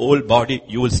heart and the old body,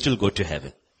 you will still go to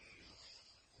heaven.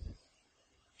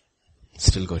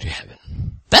 Still go to heaven.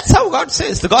 That's how God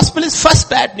says. The gospel is first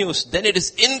bad news, then it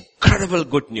is incredible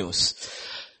good news.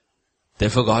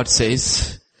 Therefore God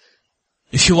says,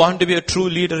 if you want to be a true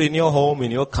leader in your home,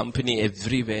 in your company,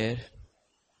 everywhere,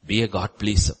 be a God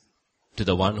pleaser to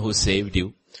the one who saved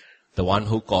you, the one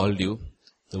who called you,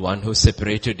 the one who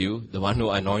separated you, the one who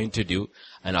anointed you,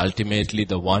 and ultimately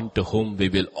the one to whom we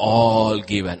will all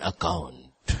give an account.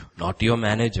 Not to your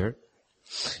manager,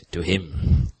 to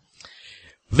him.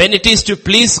 When it is to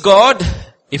please God,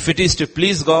 if it is to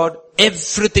please God,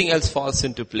 everything else falls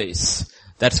into place.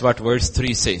 That's what verse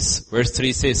 3 says. Verse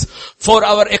 3 says, for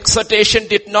our exhortation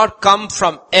did not come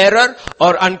from error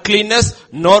or uncleanness,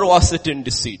 nor was it in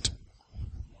deceit.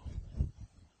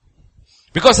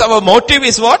 Because our motive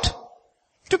is what?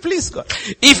 To please God.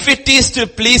 If it is to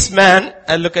please man,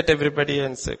 I look at everybody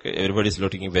and say, okay, everybody's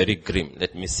looking very grim.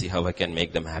 Let me see how I can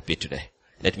make them happy today.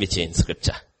 Let me change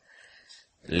scripture.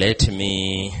 Let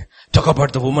me talk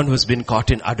about the woman who's been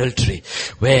caught in adultery,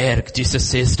 where Jesus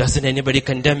says, doesn't anybody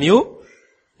condemn you?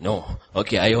 No.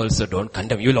 Okay, I also don't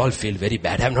condemn. You'll all feel very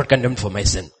bad. I'm not condemned for my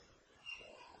sin.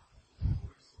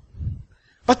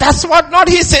 But that's what not.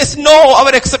 He says, no,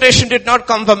 our exhortation did not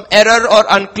come from error or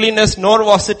uncleanness, nor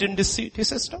was it in deceit. He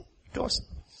says, no, it wasn't.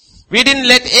 We didn't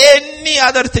let any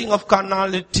other thing of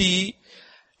carnality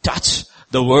touch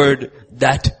the word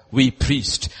that we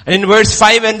preached. And in verse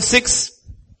 5 and 6,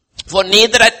 for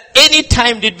neither at any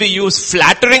time did we use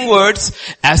flattering words,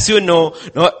 as you know,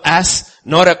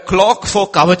 nor a cloak for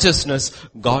covetousness.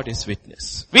 God is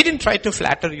witness. We didn't try to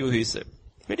flatter you, he said.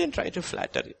 We didn't try to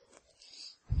flatter you.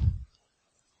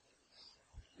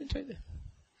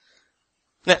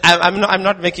 Now, I'm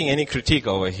not making any critique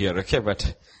over here, okay,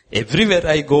 but everywhere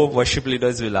I go, worship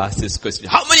leaders will ask this question.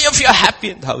 How many of you are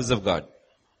happy in the house of God?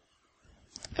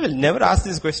 I will never ask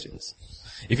these questions.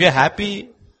 If you're happy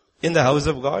in the house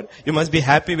of God, you must be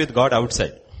happy with God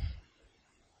outside.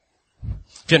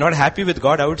 If you're not happy with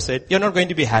God outside, you're not going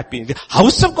to be happy. The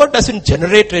house of God doesn't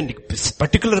generate any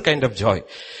particular kind of joy.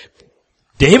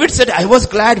 David said, I was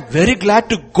glad, very glad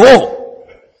to go.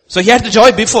 So he had the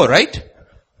joy before, right?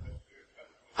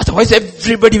 Otherwise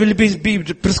everybody will be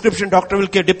prescription doctor will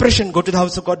care, depression, go to the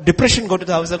house of God, depression, go to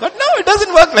the house of God. No, it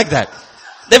doesn't work like that.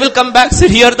 They will come back, sit,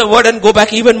 hear the word and go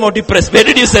back even more depressed. Where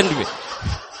did you send me?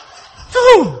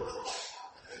 No.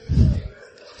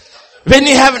 When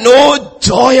you have no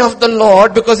joy of the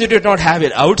Lord because you did not have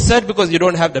it outside, because you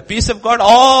don't have the peace of God,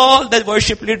 all that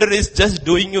worship leader is just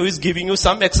doing is giving you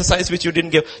some exercise which you didn't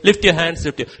give. Lift your hands,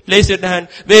 place your hand,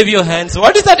 wave your hands.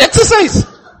 What is that exercise?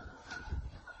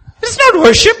 It's not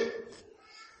worship.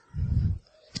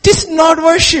 It is not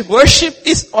worship. Worship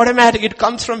is automatic. It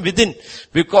comes from within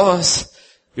because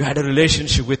you had a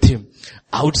relationship with Him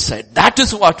outside. That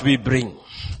is what we bring.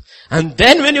 And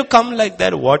then when you come like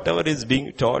that, whatever is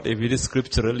being taught, if it is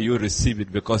scriptural, you receive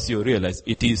it because you realize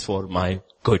it is for my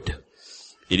good.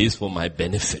 It is for my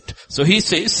benefit. So he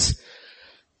says,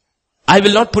 I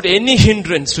will not put any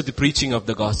hindrance to the preaching of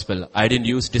the gospel. I didn't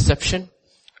use deception.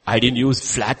 I didn't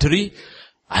use flattery.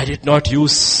 I did not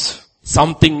use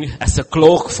something as a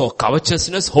cloak for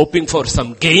covetousness, hoping for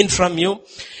some gain from you.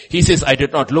 He says, I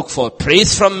did not look for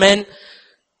praise from men.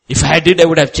 If I did, I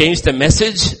would have changed the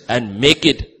message and make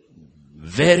it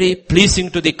very pleasing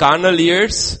to the carnal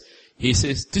ears. He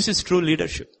says, this is true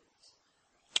leadership.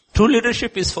 True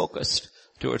leadership is focused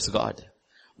towards God.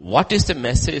 What is the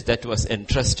message that was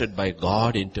entrusted by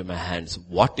God into my hands?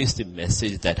 What is the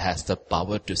message that has the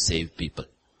power to save people?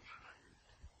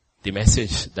 The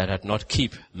message that does not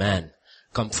keep man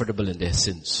comfortable in their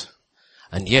sins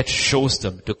and yet shows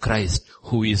them to Christ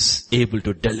who is able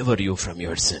to deliver you from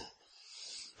your sin.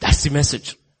 That's the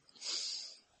message.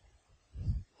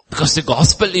 Because the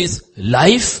gospel is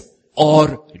life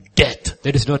or death.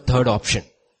 There is no third option.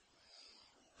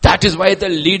 That is why the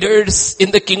leaders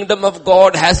in the kingdom of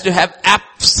God has to have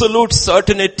absolute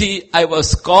certainty. I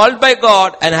was called by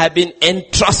God and have been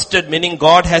entrusted, meaning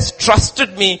God has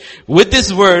trusted me with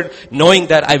His word, knowing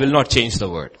that I will not change the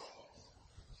word.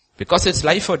 Because it's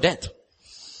life or death.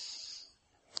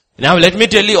 Now let me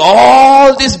tell you,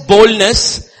 all this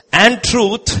boldness and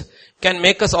truth can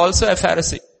make us also a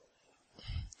Pharisee.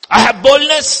 I have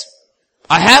boldness.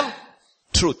 I have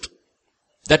truth.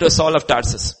 That was Saul of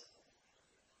Tarsus.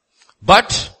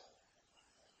 But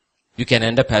you can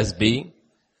end up as being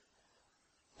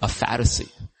a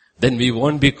Pharisee. Then we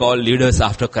won't be called leaders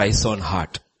after Christ's own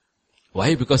heart.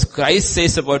 Why? Because Christ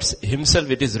says about himself,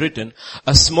 it is written,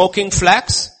 a smoking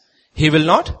flax, he will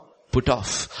not put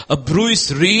off. A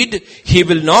bruised reed, he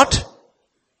will not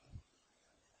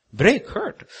break,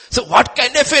 hurt. So what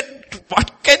kind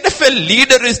of a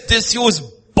leader is this who is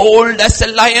bold as a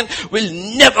lion, will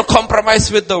never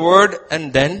compromise with the word?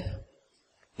 And then,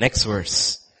 next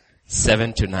verse,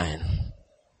 7 to 9.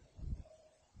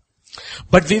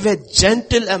 But we were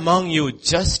gentle among you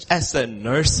just as a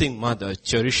nursing mother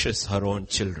cherishes her own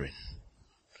children.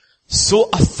 So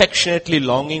affectionately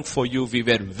longing for you, we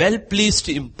were well pleased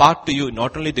to impart to you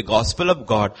not only the gospel of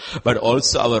God, but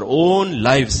also our own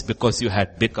lives because you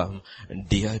had become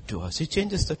dear to us. He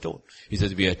changes the tone. He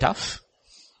says, we are tough.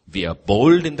 We are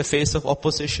bold in the face of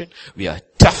opposition. We are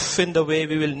tough in the way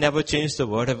we will never change the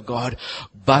word of God.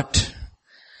 But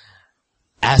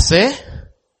as a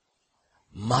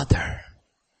mother.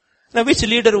 Now which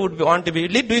leader would want to be?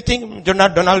 Do you think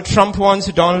Donald Trump wants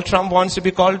to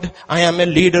be called, I am a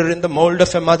leader in the mold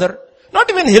of a mother? Not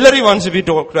even Hillary wants to be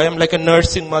told, I am like a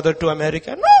nursing mother to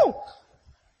America. No.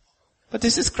 But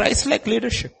this is Christ-like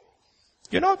leadership.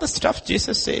 You know the stuff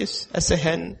Jesus says, as a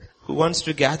hen who wants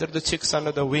to gather the chicks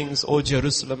under the wings, O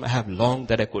Jerusalem, I have longed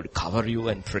that I could cover you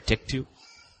and protect you.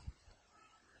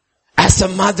 As a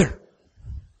mother.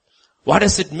 What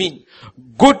does it mean?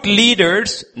 Good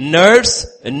leaders nurse,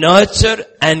 nurture,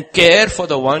 and care for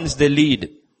the ones they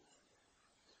lead.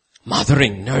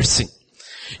 Mothering, nursing.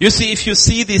 You see, if you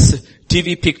see these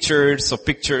TV pictures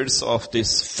of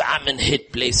these famine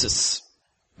hit places,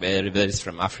 whether it's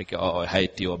from Africa or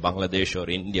Haiti or Bangladesh or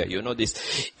India, you know,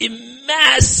 these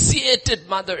emaciated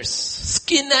mothers,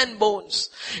 skin and bones,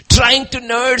 trying to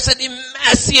nurse an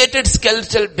emaciated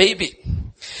skeletal baby.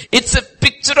 It's a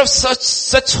picture of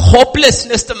such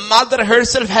hopelessness. The mother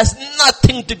herself has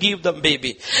nothing to give the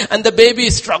baby. And the baby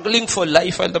is struggling for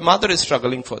life while the mother is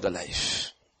struggling for the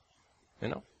life. You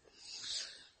know.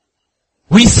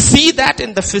 We see that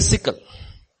in the physical.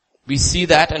 We see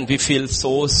that and we feel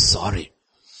so sorry.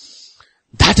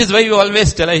 That is why I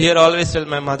always tell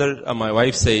my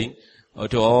wife saying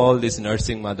to all these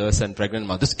nursing mothers and pregnant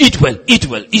mothers, eat well, eat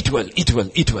well, eat well, eat well,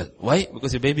 eat well. Why?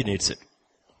 Because your baby needs it.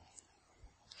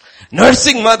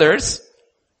 Nursing mothers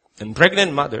and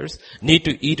pregnant mothers need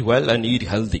to eat well and eat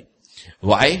healthy.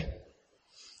 Why?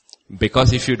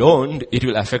 Because if you don't, it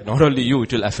will affect not only you,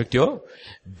 it will affect your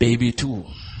baby too.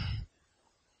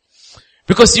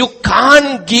 Because you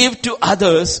can't give to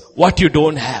others what you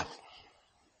don't have.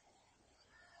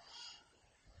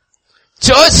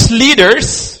 Church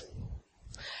leaders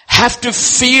have to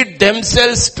feed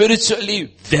themselves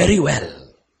spiritually very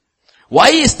well. Why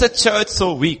is the church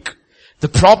so weak? The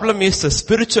problem is the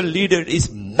spiritual leader is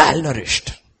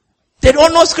malnourished. They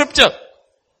don't know scripture.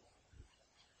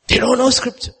 They don't know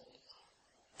scripture.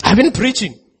 I've been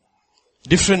preaching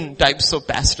different types of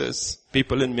pastors,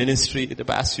 people in ministry the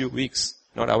past few weeks.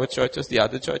 Not our churches, the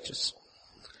other churches.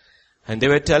 And they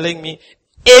were telling me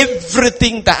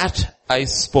everything that I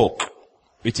spoke,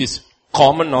 which is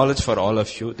common knowledge for all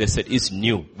of you, they said is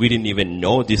new. We didn't even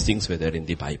know these things were there in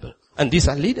the Bible. And these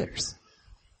are leaders.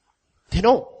 They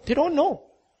know. They don't know.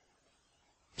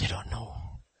 They don't know.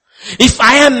 If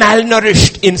I am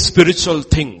malnourished in spiritual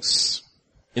things,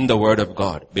 in the Word of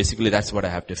God, basically that's what I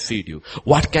have to feed you.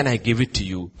 What can I give it to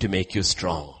you to make you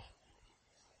strong?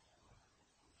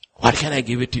 What can I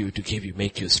give it to you to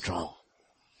make you strong?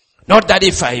 Not that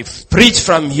if I preach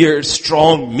from here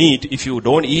strong meat, if you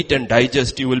don't eat and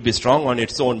digest, you will be strong on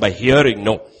its own by hearing.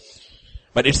 No.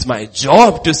 But it's my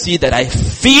job to see that I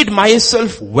feed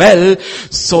myself well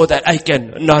so that I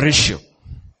can nourish you.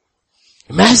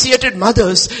 Emaciated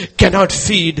mothers cannot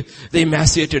feed the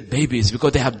emaciated babies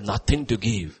because they have nothing to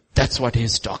give. That's what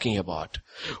he's talking about.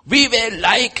 We were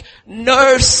like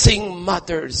nursing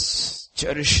mothers,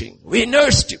 cherishing. We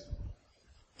nursed you.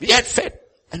 We had fed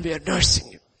and we are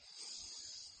nursing you.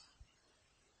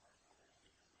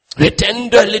 We're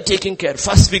tenderly taking care.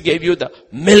 First we gave you the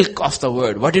milk of the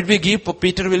word. What did we give?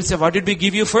 Peter will say, what did we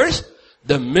give you first?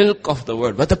 The milk of the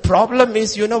word. But the problem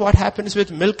is, you know what happens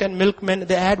with milk and milkmen?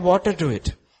 They add water to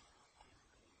it.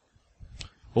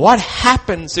 What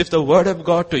happens if the word of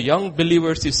God to young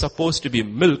believers is supposed to be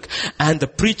milk and the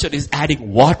preacher is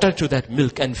adding water to that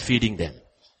milk and feeding them?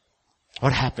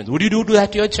 What happens? Would you do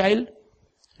that to your child?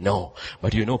 No.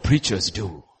 But you know preachers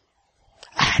do.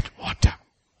 Add water.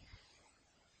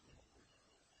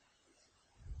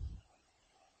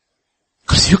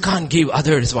 Because you can't give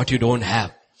others what you don't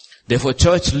have. Therefore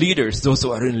church leaders, those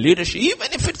who are in leadership, even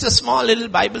if it's a small little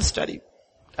Bible study,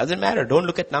 doesn't matter, don't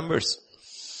look at numbers.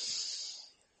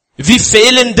 If we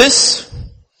fail in this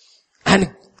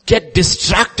and get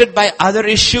distracted by other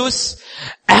issues,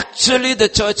 actually the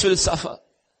church will suffer.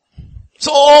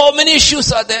 So many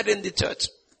issues are there in the church.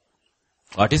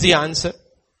 What is the answer?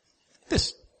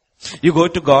 This. You go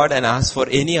to God and ask for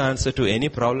any answer to any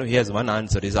problem. He has one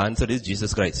answer. His answer is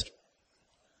Jesus Christ.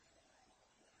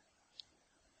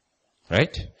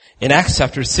 Right? In Acts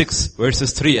chapter 6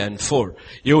 verses 3 and 4,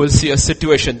 you will see a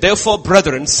situation. Therefore,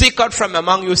 brethren, seek out from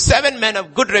among you 7 men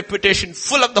of good reputation,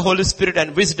 full of the Holy Spirit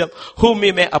and wisdom, whom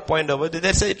we may appoint over. There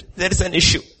is an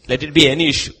issue. Let it be any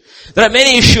issue. There are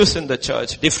many issues in the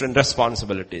church, different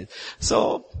responsibilities.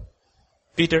 So,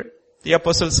 Peter, the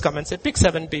apostles come and say, pick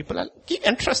 7 people and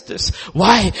entrust this.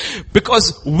 Why?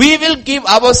 Because we will give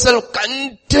ourselves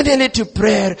continually to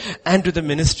prayer and to the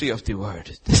ministry of the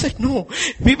word. They said, no,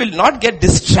 we will not get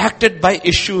distracted by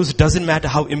issues. Doesn't matter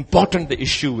how important the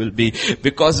issue will be,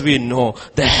 because we know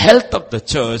the health of the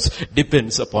church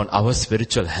depends upon our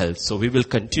spiritual health. So we will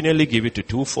continually give it a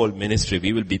twofold ministry.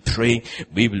 We will be praying,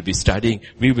 we will be studying,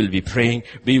 we will be praying,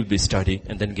 we will be studying,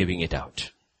 and then giving it out.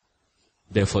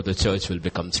 Therefore the church will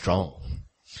become strong.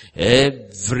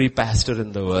 Every pastor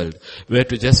in the world were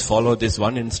to just follow this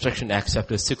one instruction, Acts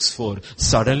chapter 6:4,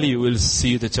 suddenly you will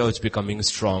see the church becoming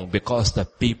strong, because the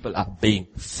people are being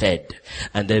fed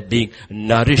and they're being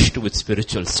nourished with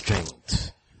spiritual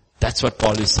strength. That's what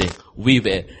Paul is saying. We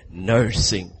were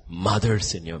nursing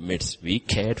mothers in your midst. We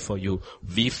cared for you.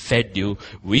 We fed you.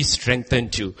 We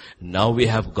strengthened you. Now we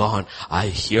have gone. I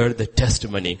hear the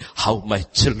testimony how my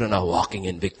children are walking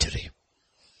in victory.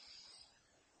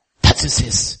 That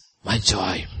is my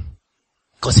joy.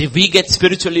 Because if we get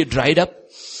spiritually dried up,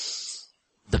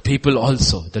 the people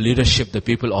also, the leadership, the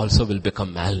people also will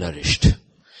become malnourished.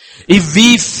 If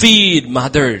we feed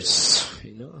mothers,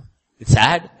 it's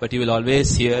sad, but you will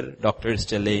always hear doctors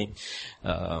telling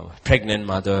pregnant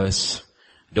mothers,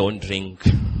 don't drink,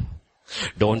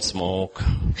 don't smoke,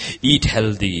 eat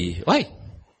healthy. Why?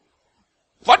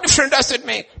 What difference does it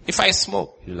make if I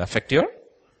smoke? It will affect your child.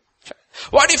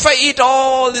 What if I eat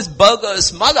all these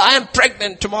burgers? Mother, I am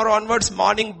pregnant. Tomorrow onwards,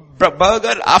 morning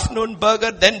burger, afternoon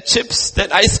burger, then chips,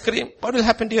 then ice cream. What will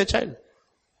happen to your child?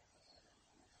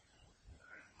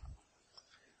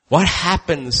 What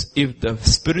happens if the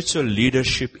spiritual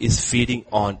leadership is feeding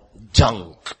on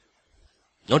junk?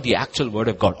 Not the actual word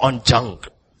of God, on junk.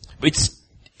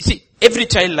 See, every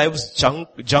child loves junk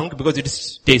because it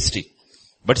is tasty,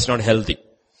 but it's not healthy.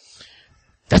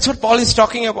 That's what Paul is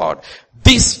talking about.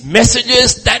 These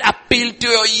messages that appeal to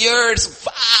your ears,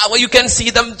 wow, you can see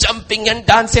them jumping and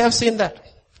dancing. I've seen that.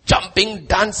 Jumping,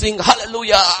 dancing,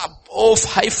 hallelujah,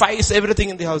 high fives, everything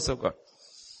in the house of God.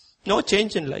 No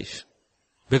change in life.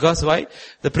 Because why?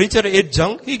 The preacher ate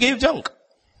junk, he gave junk.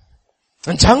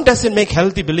 And junk doesn't make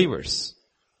healthy believers.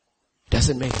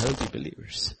 Doesn't make healthy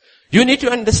believers. You need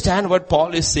to understand what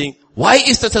Paul is saying. Why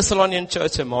is the Thessalonian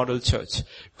church a model church?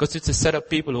 Because it's a set of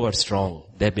people who are strong.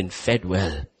 They've been fed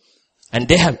well. And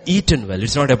they have eaten well.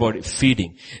 It's not about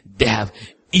feeding. They have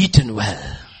eaten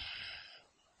well.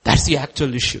 That's the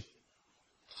actual issue.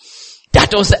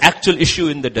 That was the actual issue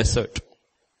in the desert.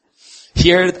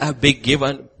 Here have been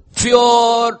given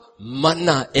pure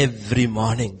manna every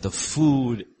morning. The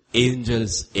food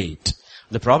angels ate.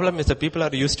 The problem is the people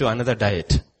are used to another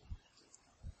diet.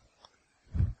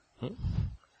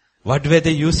 What were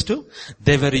they used to?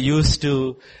 They were used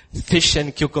to fish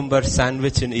and cucumber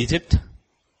sandwich in Egypt.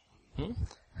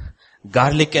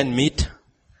 Garlic and meat.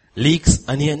 Leeks,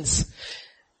 onions.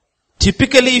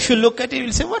 Typically if you look at it,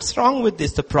 you'll say, what's wrong with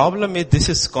this? The problem is this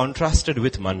is contrasted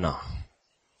with manna.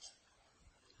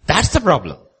 That's the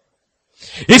problem.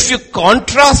 If you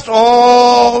contrast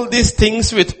all these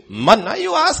things with manna,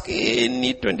 you ask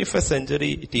any 21st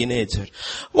century teenager,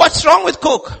 what's wrong with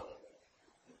Coke?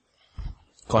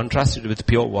 Contrast it with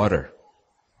pure water.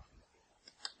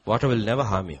 Water will never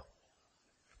harm you.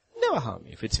 Never harm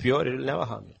you. If it's pure, it will never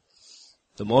harm you.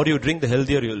 The more you drink, the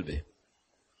healthier you will be.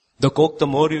 The Coke, the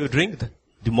more you drink,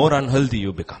 the more unhealthy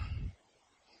you become.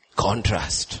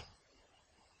 Contrast.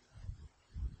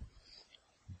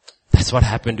 That's what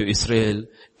happened to Israel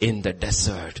in the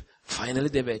desert. Finally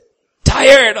they were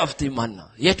tired of the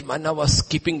manna. Yet manna was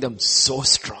keeping them so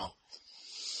strong.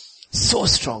 So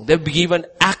strong. They've been given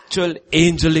actual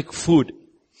angelic food.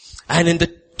 And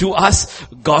to us,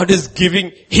 God is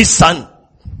giving His Son.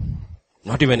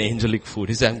 Not even angelic food.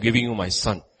 He said, I'm giving you my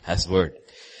Son as word.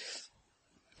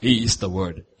 He is the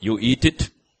word. You eat it,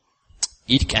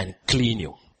 it can clean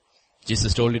you.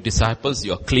 Jesus told His disciples,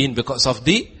 you are clean because of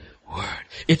the word.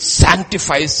 It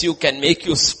sanctifies you, can make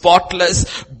you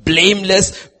spotless,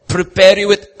 blameless, prepare you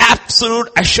with absolute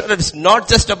assurance. Not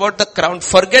just about the crown.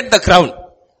 Forget the crown.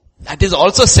 That is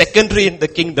also secondary in the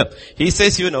kingdom. He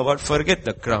says, you know what, forget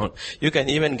the crown. You can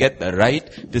even get the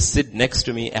right to sit next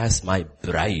to me as my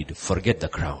bride. Forget the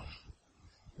crown.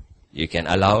 You can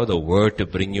allow the word to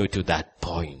bring you to that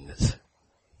point.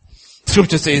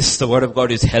 Scripture says the word of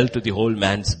God is held to the whole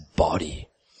man's body.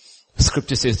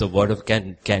 Scripture says the word of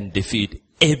God can defeat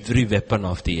every weapon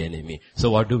of the enemy. So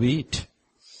what do we eat?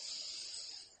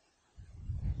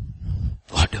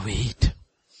 What do we eat?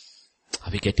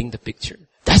 Are we getting the picture?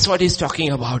 That's what he's talking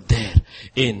about there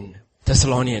in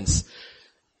Thessalonians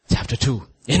chapter 2.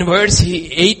 In verse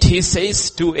 8 he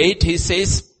says, 2:8 he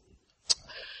says,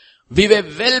 we were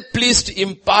well pleased to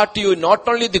impart to you not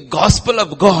only the gospel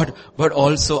of God, but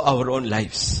also our own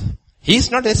lives.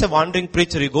 He's not as a wandering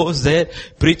preacher. He goes there,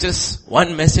 preaches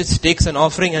one message, takes an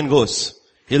offering and goes.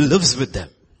 He lives with them.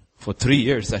 For 3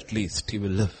 years at least, he will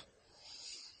live.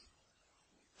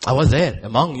 I was there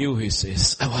among you, he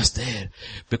says. I was there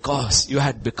because you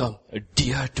had become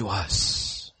dear to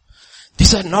us.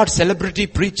 These are not celebrity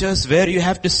preachers where you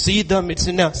have to see them. It's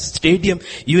in a stadium.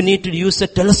 You need to use a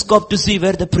telescope to see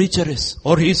where the preacher is.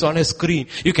 Or he's on a screen.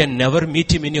 You can never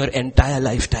meet him in your entire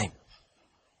lifetime.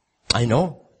 I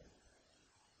know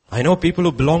people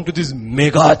who belong to these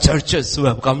mega churches who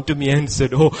have come to me and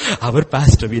said, oh, our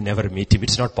pastor, we never meet him.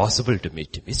 It's not possible to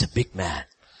meet him. He's a big man.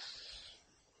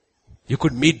 You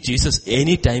could meet Jesus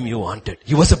anytime you wanted.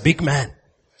 He was a big man.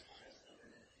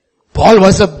 Paul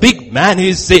was a big man.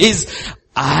 He says,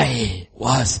 I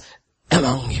was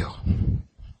among you.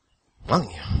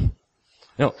 Among you.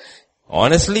 No,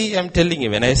 honestly, I'm telling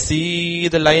you, when I see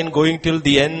the line going till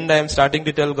the end, I'm starting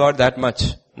to tell God that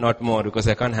much, not more, because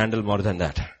I can't handle more than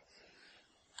that.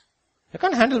 I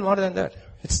can't handle more than that.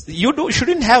 You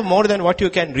shouldn't have more than what you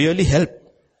can really help.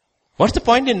 What's the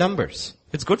point in numbers?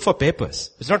 It's good for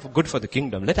papers. It's not good for the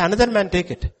kingdom. Let another man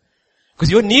take it.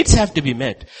 Because your needs have to be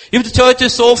met. If the church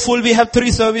is so full, we have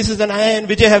 3 services and I and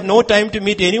Vijay have no time to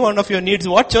meet any one of your needs,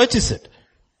 what church is it?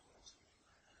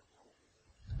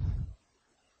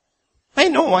 I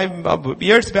know,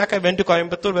 years back I went to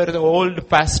Coimbatore where the old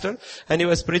pastor and he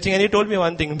was preaching and he told me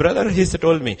one thing. Brother, he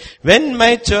told me, when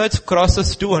my church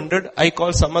crosses 200, I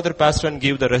call some other pastor and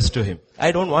give the rest to him.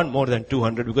 I don't want more than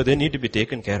 200 because they need to be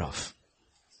taken care of.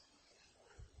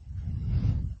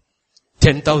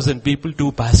 10,000 people,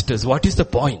 2 pastors. What is the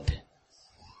point?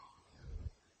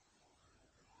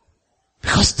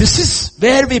 Because this is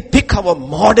where we pick our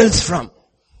models from.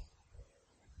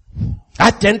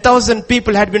 That 10,000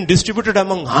 people had been distributed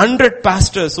among 100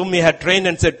 pastors whom he had trained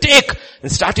and said, take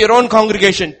and start your own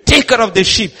congregation. Take care of the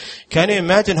sheep. Can you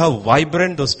imagine how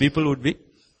vibrant those people would be?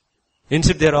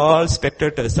 Instead, they're all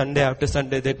spectators. Sunday after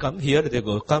Sunday, they come here, they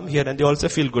go, come here, and they also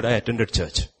feel good. I attended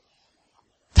church.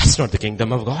 That's not the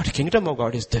kingdom of God. Kingdom of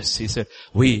God is this. He said,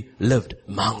 we lived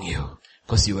among you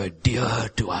because you were dear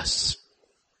to us.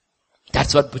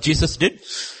 That's what Jesus did.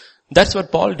 That's what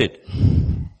Paul did.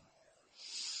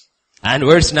 And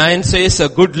verse 9 says, a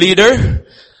good leader,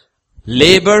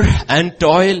 labor and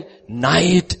toil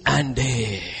night and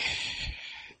day.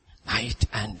 Night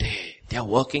and day. They are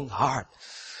working hard.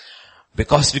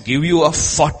 Because to give you a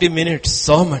 40-minute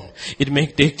sermon, it may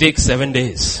take 7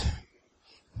 days.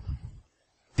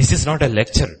 This is not a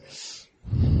lecture.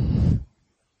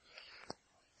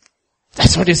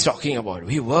 That's what he's talking about.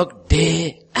 We work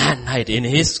day and night. In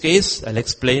his case, I'll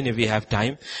explain if we have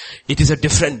time. It is a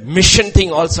different mission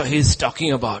thing also he's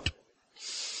talking about.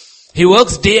 He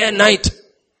works day and night.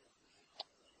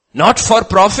 Not for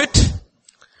profit,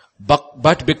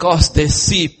 but because they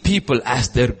see people as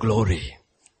their glory.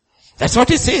 That's what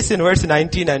he says in verse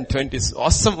 19 and 20. It's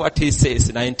awesome what he says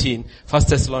in 1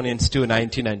 Thessalonians 2,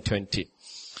 19 and 20.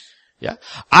 Yeah.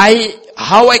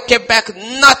 How I kept back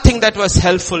nothing that was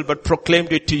helpful but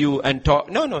proclaimed it to you and taught.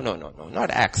 No,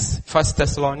 not Acts. 1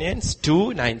 Thessalonians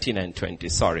 2, 19 and 20.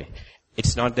 Sorry.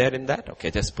 It's not there in that? Okay,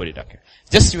 just put it okay.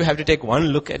 Just you have to take one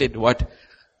look at it, what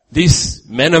these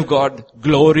men of God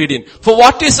gloried in. For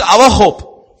what is our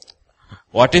hope?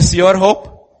 What is your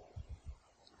hope?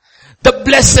 The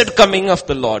blessed coming of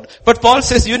the Lord. But Paul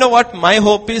says, you know what my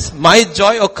hope is? My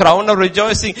joy or crown of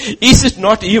rejoicing. Is it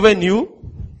not even you?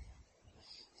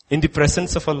 In the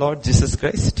presence of our Lord Jesus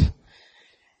Christ.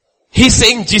 He's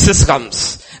saying Jesus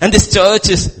comes. And this church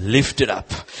is lifted up.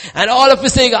 And all of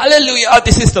us saying, hallelujah,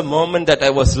 this is the moment that I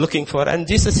was looking for. And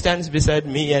Jesus stands beside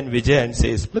me and Vijay and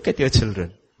says, look at your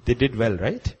children. They did well,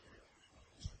 right?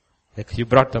 Like you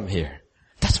brought them here.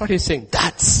 That's what he's saying.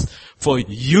 That's for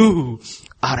you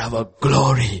are our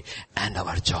glory and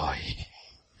our joy.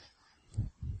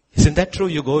 Isn't that true?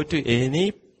 You go to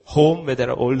any home where there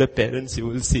are older parents, you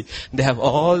will see. They have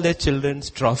all their children's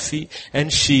trophy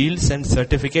and shields and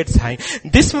certificates hanging.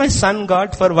 This my son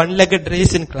got for one-legged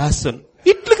race in class 1.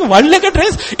 It's like a one-legged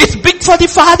race. It's big for the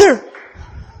father.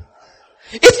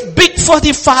 It's big for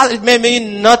the father. It may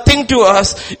mean nothing to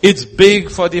us. It's big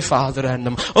for the father and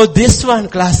the mother. Oh, this one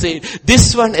class 8.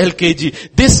 This one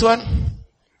LKG. This one.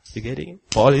 You getting it?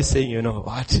 Paul is saying, you know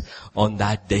what? On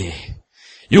that day,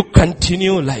 you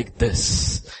continue like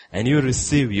this and you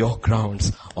receive your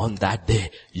crowns. On that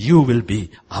day, you will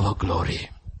be our glory.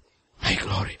 My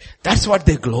glory. That's what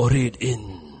they gloried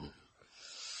in.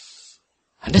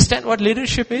 Understand what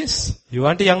leadership is? You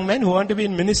want a young man who want to be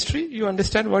in ministry? You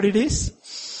understand what it is?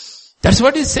 That's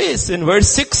what he says in verse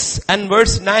 6 and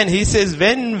verse 9. He says,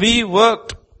 when we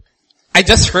worked, I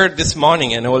just heard this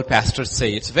morning an old pastor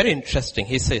say, it's very interesting.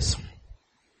 He says,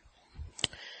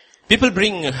 people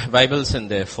bring Bibles in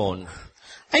their phone.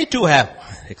 I too have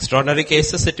extraordinary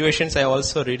cases, situations I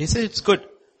also read. He says, it's good.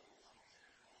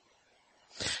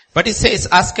 But he says,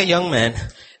 ask a young man,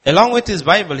 along with his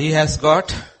Bible, he has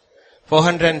got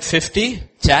 450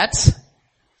 chats,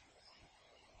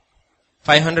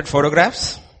 500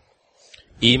 photographs,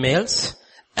 emails,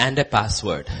 and a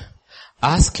password.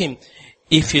 Ask him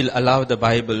if he'll allow the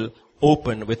Bible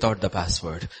open without the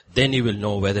password. Then you will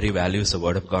know whether he values the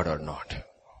Word of God or not.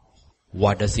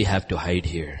 What does he have to hide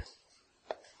here?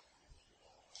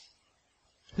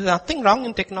 There's nothing wrong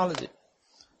in technology.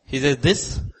 He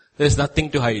says there's nothing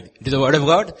to hide. It is the Word of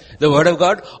God. The Word of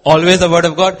God, always the Word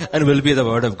of God, and will be the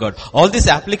Word of God. All these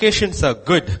applications are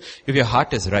good if your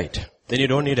heart is right. Then you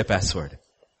don't need a password.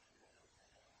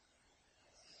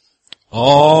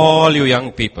 All you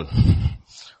young people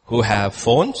who have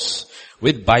phones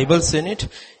with Bibles in it,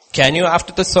 can you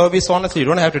after the service honestly, you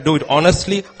don't have to do it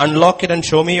honestly, unlock it and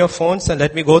show me your phones and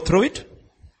let me go through it?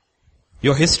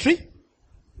 Your history?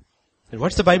 And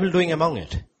what's the Bible doing among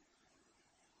it?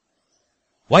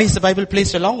 Why is the Bible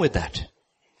placed along with that?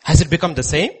 Has it become the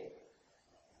same?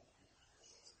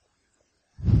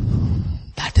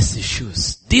 That is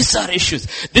issues. These are issues.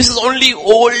 This is only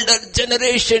older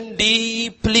generation,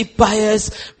 deeply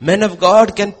pious men of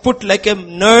God can put like a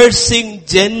nursing,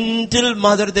 gentle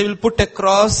mother. They will put a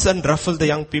cross and ruffle the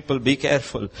young people. Be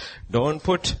careful. Don't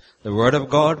put the Word of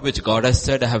God, which God has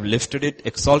said, I have lifted it,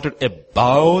 exalted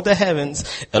above the heavens,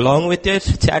 along with your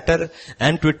chatter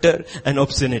and Twitter and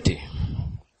obscenity.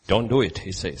 Don't do it,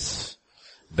 he says.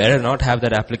 Better not have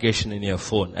that application in your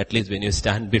phone. At least when you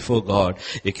stand before God,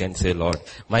 you can say, Lord,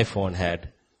 my phone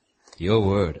had your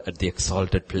word at the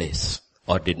exalted place,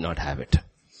 or did not have it.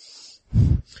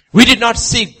 We did not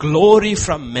seek glory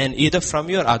from men, either from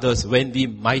you or others, when we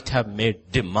might have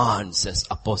made demands as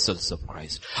apostles of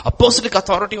Christ. Apostolic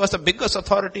authority was the biggest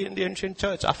authority in the ancient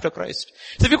church after Christ.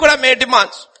 So we could have made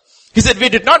demands. He said, we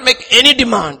did not make any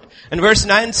demand. And verse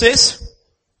 9 says,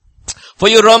 for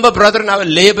you remember, brethren, our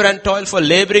labor and toil for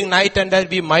laboring night and day,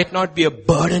 we might not be a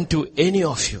burden to any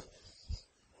of you.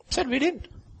 He said we didn't.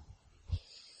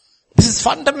 This is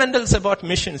fundamentals about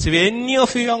missions. If any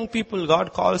of you young people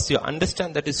God calls you,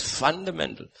 understand that is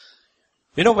fundamental.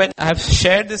 You know, when I have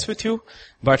shared this with you,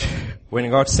 but when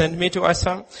God sent me to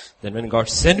Assam, then when God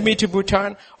sent me to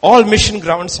Bhutan, all mission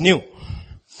grounds knew.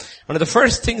 One of the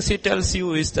first things He tells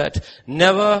you is that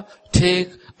never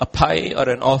take a pie or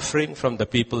an offering from the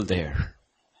people there.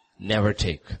 Never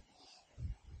take.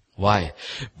 Why?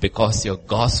 Because your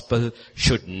gospel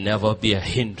should never be a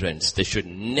hindrance. They should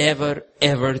never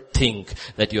ever think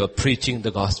that you are preaching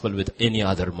the gospel with any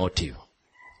other motive.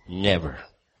 Never.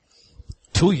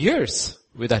 2 years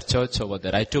with that church over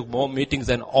there. I took more meetings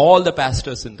than all the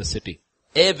pastors in the city.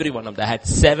 Every one of them. I had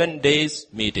 7 days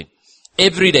meeting.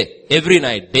 Every day, every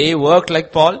night. They worked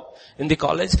like Paul in the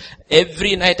college.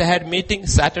 Every night I had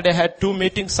meetings. Saturday I had 2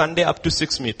 meetings. Sunday up to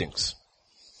 6 meetings.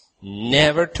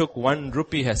 Never took 1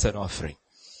 rupee as an offering.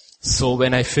 So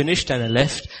when I finished and I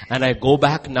left and I go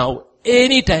back now,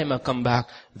 anytime I come back,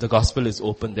 the gospel is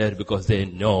open there because they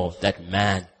know that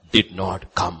man did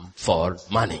not come for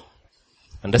money.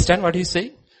 Understand what he's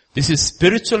saying? This is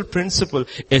spiritual principle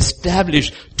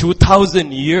established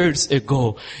 2000 years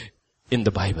ago in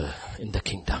the Bible, in the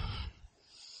kingdom.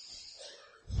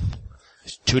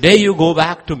 Today you go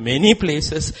back to many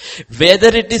places, whether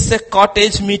it is a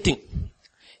cottage meeting,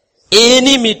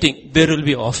 any meeting, there will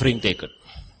be offering taken.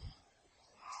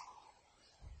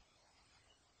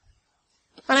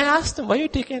 And I asked them, why are you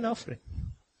taking an offering?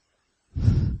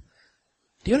 Do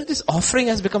you know this offering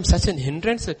has become such an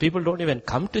hindrance that people don't even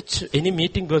come to any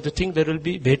meeting because they think there will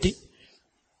be beti?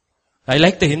 I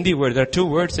like the Hindi word. There are 2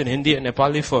 words in Hindi and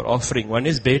Nepali for offering. One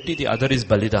is beti, the other is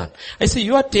balidan. I say,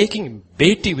 you are taking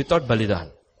beti without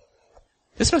balidan.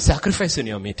 There's no sacrifice in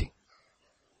your meeting.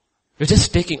 You're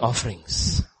just taking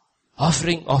offerings.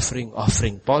 Offering.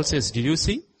 Paul says, did you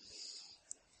see?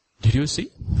 Did you see?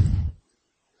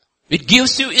 It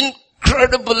gives you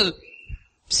incredible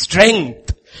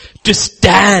strength to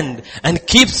stand and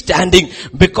keep standing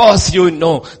because you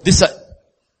know these are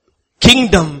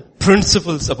kingdom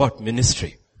principles about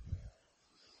ministry.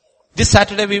 This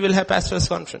Saturday we will have pastors'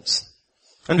 conference.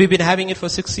 And we've been having it for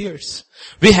 6 years.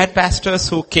 We had pastors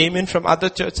who came in from other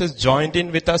churches, joined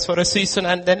in with us for a season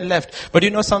and then left. But you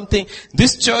know something?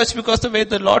 This church, because the way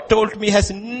the Lord told me,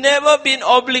 has never been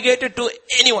obligated to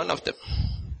any one of them.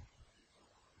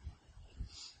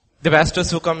 The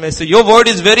pastors who come may say, your word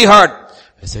is very hard.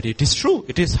 I said, it is true,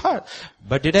 it is hard.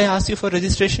 But did I ask you for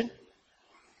registration?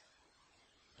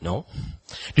 No.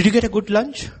 Did you get a good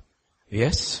lunch?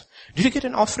 Yes. Did you get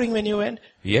an offering when you went?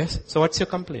 Yes. So what's your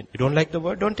complaint? You don't like the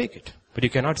word? Don't take it. But you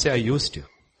cannot say, I used to.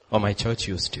 Or my church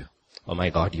used to. Or my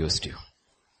God used to.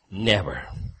 Never.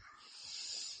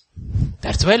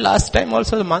 That's why last time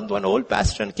also the month one old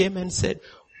pastor came and said,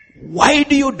 why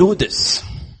do you do this?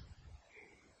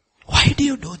 Why do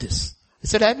you do this? He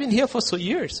said, I've been here for so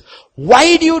years.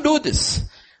 Why do you do this?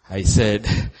 I said,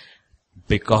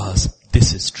 because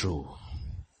this is true.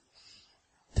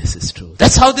 This is true.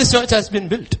 That's how this church has been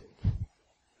built.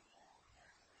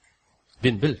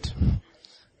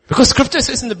 Because scripture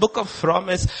says in the book of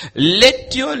Romans,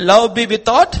 let your love be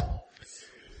without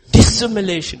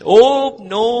dissimulation. Oh,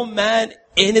 no man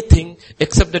anything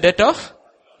except the debt of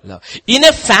love. In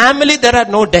a family there are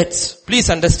no debts. Please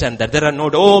understand that. There are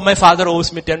no, oh, my father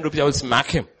owes me 10 rupees, I will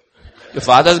smack him. Your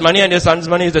father's money and your son's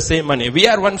money is the same money. We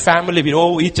are one family. We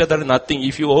owe each other nothing.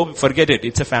 If you owe, forget it.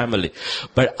 It's a family.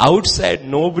 But outside,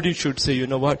 nobody should say, you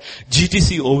know what,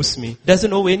 GTC owes me.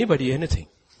 Doesn't owe anybody anything.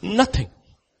 Nothing.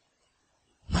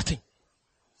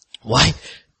 Why?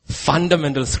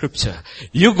 Fundamental scripture.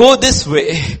 You go this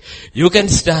way, you can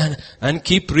stand and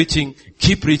keep preaching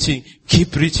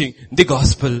the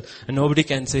gospel and nobody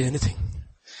can say anything.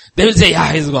 They will say,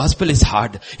 yeah, his gospel is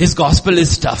hard. His gospel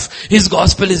is tough. His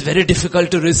gospel is very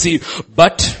difficult to receive.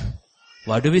 But,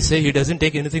 what do we say? He doesn't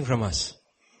take anything from us.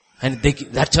 And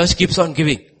that church keeps on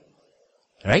giving.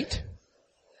 Right?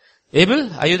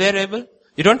 Abel, are you there, Abel?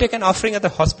 You don't take an offering at the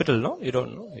hospital, no? You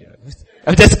don't know? Yeah.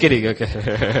 I'm just kidding,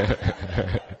 okay.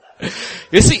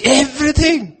 You see,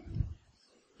 everything.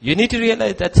 You need to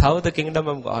realize that's how the kingdom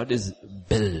of God is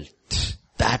built.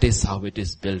 That is how it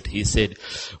is built. He said,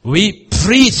 we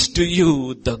preach to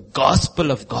you the gospel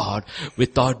of God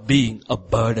without being a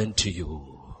burden to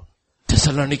you.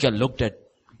 Thessalonica looked at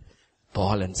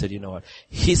Paul and said, you know what?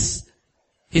 He's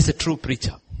a true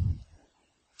preacher.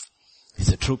 He's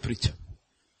a true preacher.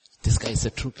 This guy is a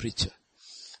true preacher.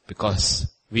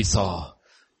 Because we saw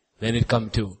when it come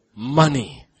to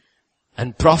money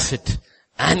and profit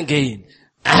and gain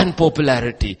and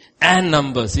popularity and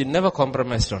numbers, he never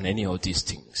compromised on any of these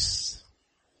things.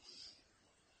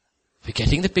 We're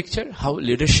getting the picture? How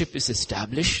leadership is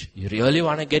established? You really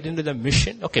want to get into the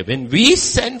mission? Okay, when we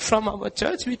send from our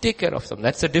church, we take care of them.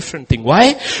 That's a different thing.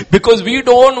 Why? Because we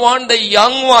don't want the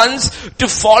young ones to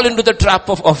fall into the trap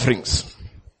of offerings.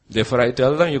 Therefore I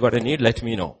tell them, you got a need, let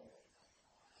me know.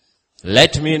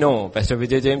 Let me know. Pastor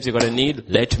Vijay James, you got a need,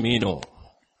 let me know.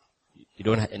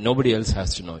 Nobody else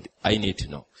has to know. I need to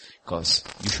know. Because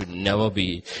you should never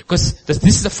be, because this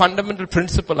is the fundamental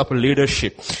principle of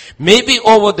leadership. Maybe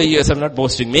over the years, I'm not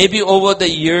boasting, maybe over the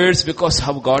years, because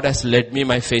how God has led me,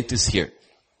 my faith is here.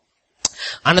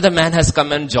 Another man has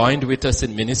come and joined with us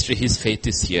in ministry, his faith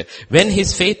is here. When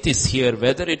his faith is here,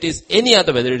 whether it is any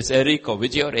other, whether it's Eric or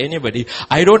Vijay or anybody,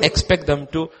 I don't expect them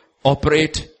to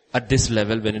operate at this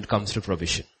level when it comes to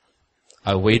provision.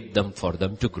 I wait for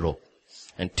them to grow.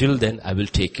 Until then, I will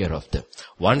take care of them.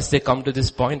 Once they come to this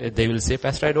point, they will say,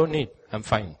 Pastor, I don't need. I'm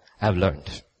fine. I've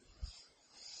learned.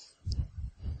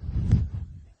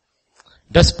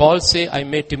 Does Paul say, I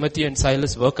made Timothy and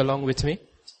Silas work along with me?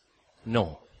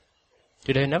 No.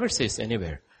 Did I never say this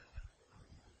anywhere?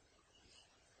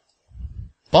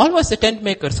 Paul was a tent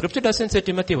maker. Scripture doesn't say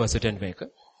Timothy was a tent maker.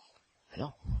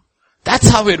 No. That's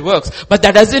how it works. But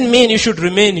that doesn't mean you should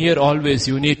remain here always.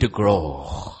 You need to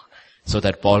grow. So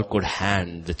that Paul could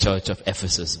hand the church of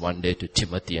Ephesus one day to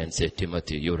Timothy and say,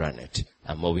 Timothy, you run it.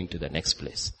 I'm moving to the next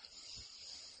place.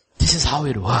 This is how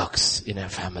it works in a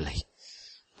family.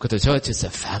 Because the church is a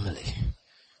family.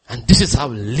 And this is how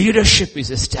leadership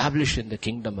is established in the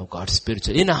kingdom of God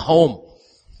spiritually. In a home.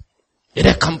 In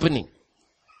a company.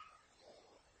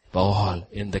 All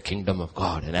in the kingdom of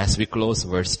God. And as we close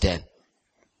verse 10.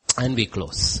 And we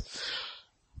close.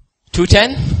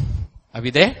 2:10. Are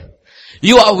we there?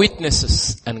 You are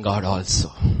witnesses and God also.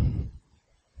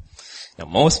 Now,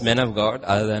 most men of God,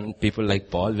 other than people like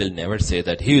Paul, will never say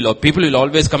that. People will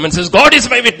always come and say, God is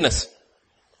my witness.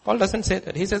 Paul doesn't say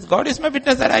that. He says, God is my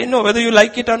witness that I know whether you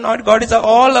like it or not. God is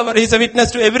He's a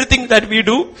witness to everything that we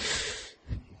do.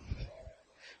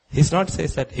 He's not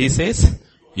says that. He says,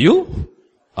 you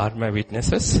are my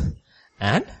witnesses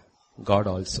and God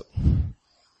also.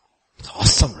 It's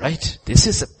awesome, right? This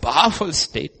is a powerful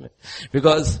statement.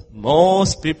 Because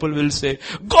most people will say,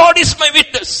 God is my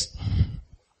witness.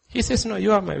 He says, no,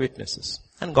 you are my witnesses.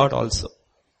 And God also.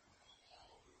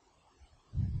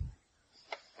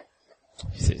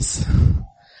 He says,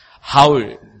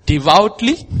 how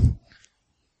devoutly,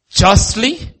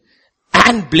 justly,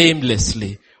 and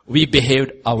blamelessly we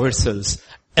behaved ourselves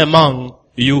among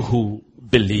you who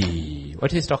believe.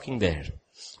 What is talking there?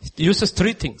 He uses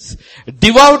three things.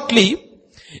 Devoutly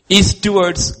is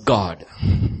towards God.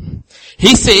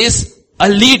 He says a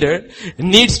leader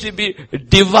needs to be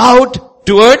devout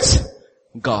towards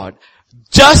God,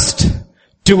 just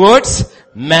towards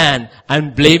man,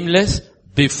 and blameless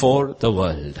before the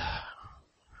world.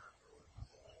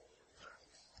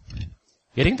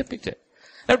 Getting the picture?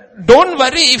 Now, don't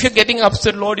worry if you're getting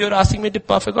upset, Lord, you're asking me to be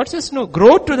perfect. God says, no,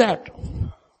 grow to that.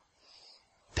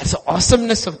 That's the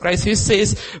awesomeness of Christ. He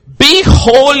says, be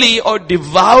holy or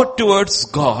devout towards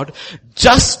God,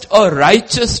 just or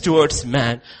righteous towards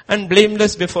man, and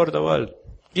blameless before the world.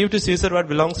 Give to Caesar what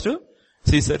belongs to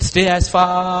Caesar. Stay as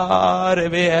far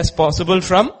away as possible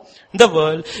from the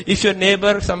world. If your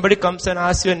neighbor, somebody comes and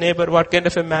asks your neighbor, what kind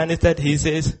of a man is that? He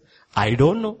says, I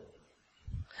don't know.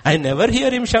 I never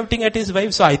hear him shouting at his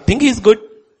wife, so I think he's good.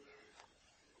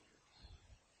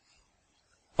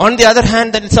 On the other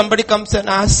hand, then somebody comes and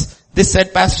asks, this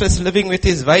said pastor is living with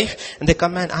his wife, and they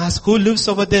come and ask, who lives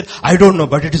over there? I don't know,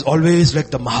 but it is always like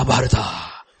the Mahabharata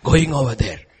going over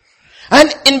there.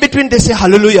 And in between they say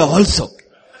hallelujah also.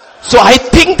 So I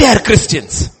think they are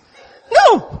Christians.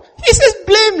 No, he says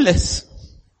blameless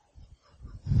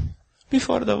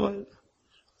before the world.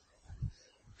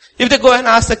 If they go and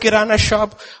ask the Kirana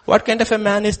shop, what kind of a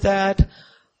man is that?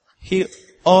 He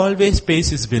always pays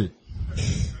his bill.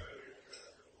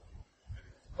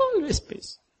 Always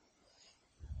pays.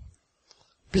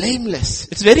 Blameless.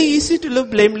 It's very easy to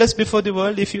live blameless before the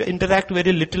world if you interact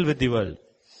very little with the world.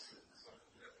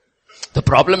 The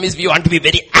problem is we want to be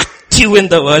very active in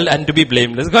the world and to be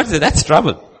blameless. God says that's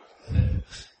trouble.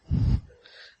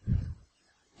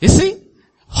 You see?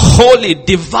 Holy,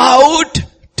 devout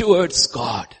towards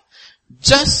God.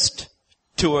 Just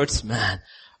towards man.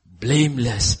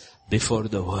 Blameless before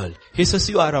the world. He says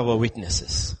you are our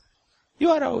witnesses. You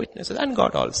are our witnesses and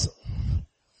God also.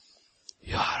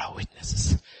 You are our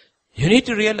witnesses. You need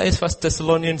to realize 1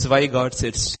 Thessalonians why God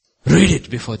says, read it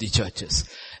before the churches.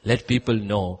 Let people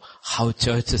know how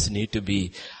churches need to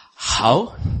be.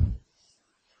 How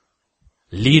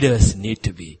leaders need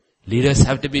to be. Leaders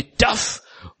have to be tough,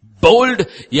 bold,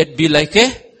 yet be like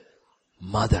a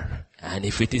mother. And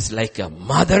if it is like a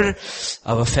mother,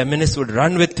 our feminists would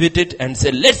run with it and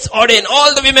say, let's ordain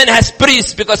all the women as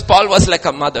priests because Paul was like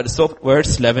a mother. So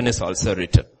verse 11 is also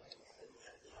written.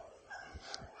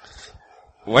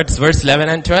 What's verse 11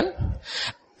 and 12?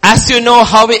 As you know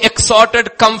how we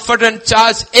exhorted, comforted and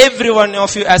charged every one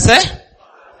of you as a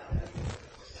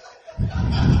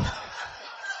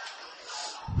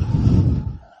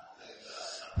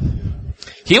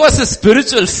He was a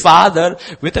spiritual father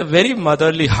with a very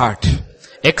motherly heart.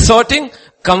 Exhorting,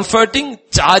 comforting,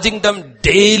 charging them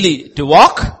daily to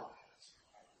walk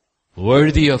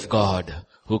worthy of God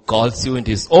who calls you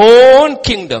into His own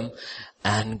kingdom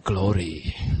and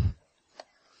glory.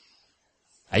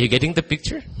 Are you getting the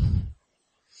picture?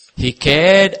 He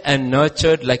cared and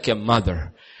nurtured like a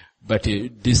mother, but he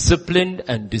disciplined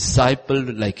and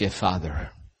discipled like a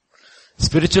father.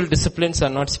 Spiritual disciplines are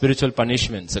not spiritual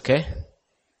punishments, okay?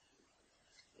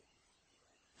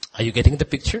 Are you getting the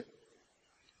picture?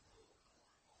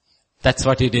 That's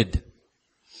what he did.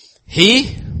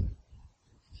 He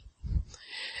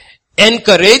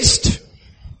encouraged.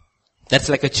 That's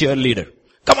like a cheerleader.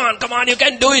 Come on, you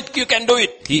can do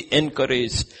it. He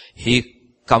encouraged. He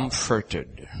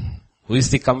comforted. Who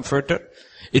is the comforter?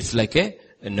 It's like a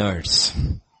nurse.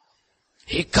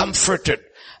 He comforted.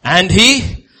 And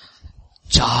he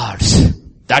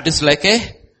charged. That is like a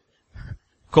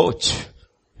coach.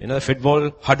 You know the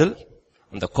football huddle?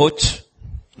 And the coach,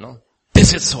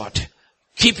 this is what.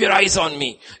 Keep your eyes on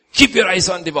me. Keep your eyes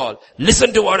on the ball.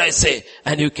 Listen to what I say.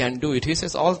 And you can do it. He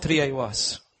says, all three I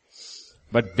was.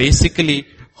 But basically,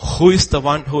 who is the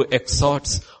one who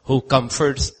exhorts, who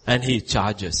comforts, and he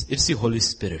charges? It's the Holy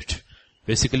Spirit.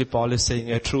 Basically, Paul is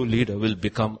saying a true leader will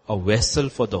become a vessel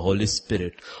for the Holy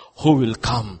Spirit who will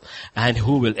come and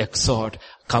who will exhort,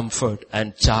 comfort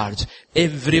and charge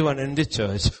everyone in the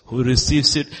church who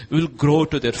receives it will grow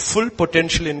to their full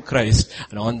potential in Christ,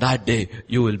 and on that day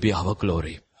you will be our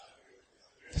glory.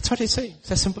 That's what he's saying.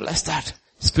 It's as simple as that.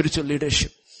 Spiritual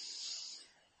leadership.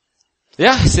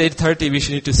 Yeah, it's 8:30, we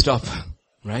should need to stop.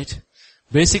 Right?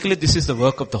 Basically, this is the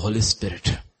work of the Holy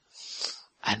Spirit.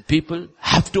 And people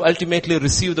have to ultimately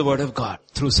receive the word of God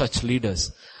through such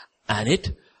leaders. And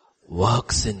it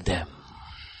works in them.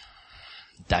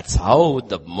 That's how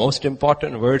the most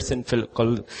important verse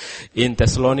in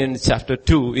Thessalonians chapter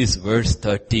 2 is verse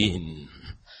 13.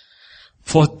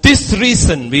 For this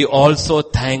reason we also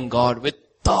thank God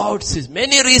without ceasing.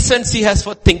 Many reasons he has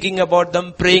for thinking about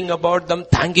them, praying about them,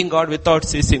 thanking God without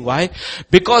ceasing. Why?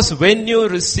 Because when you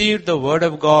received the word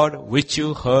of God which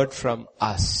you heard from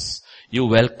us, you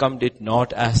welcomed it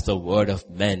not as the word of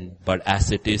men, but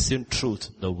as it is in truth,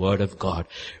 the word of God,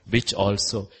 which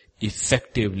also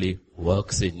effectively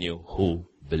works in you who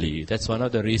believe. That's one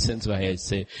of the reasons why I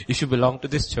say, if you belong to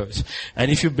this church,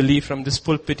 and if you believe from this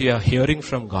pulpit you are hearing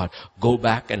from God, go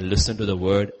back and listen to the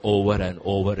word over and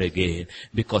over again,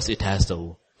 because it has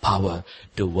the power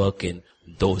to work in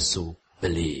those who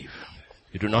believe.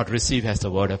 You do not receive as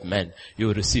the word of men,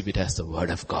 you receive it as the word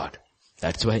of God.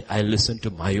 That's why I listen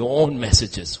to my own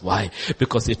messages. Why?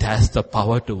 Because it has the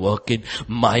power to work in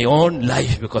my own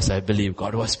life, because I believe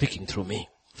God was speaking through me,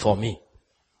 for me.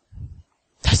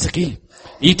 That's the key.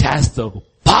 It has the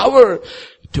power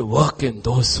to work in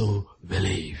those who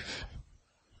believe.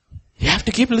 You have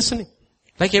to keep listening.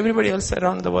 Like everybody else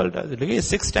around the world does.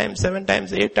 6 times, 7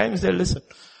 times, 8 times they listen.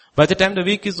 By the time the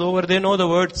week is over, they know the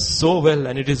words so well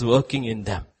and it is working in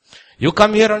them. You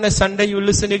come here on a Sunday, you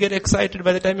listen, you get excited.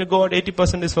 By the time you go out,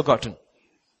 80% is forgotten.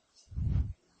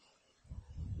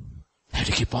 You have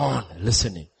to keep on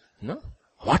listening. No?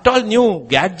 What all new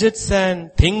gadgets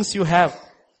and things you have.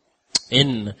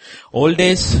 In old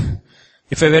days,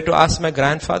 if I were to ask my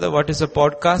grandfather what is a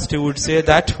podcast, he would say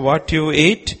that what you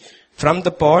ate from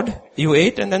the pod, you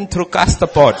ate and then cast the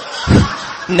pod.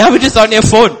 Now it is on your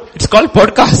phone. It's called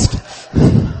podcast.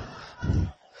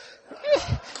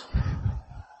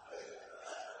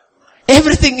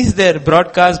 Everything is there.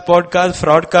 Broadcast, podcast,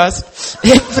 broadcast.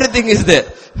 Everything is there.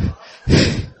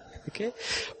 Okay.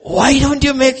 Why don't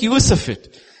you make use of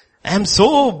it? I am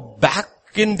so back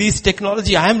in this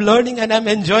technology. I am learning and I am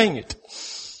enjoying it.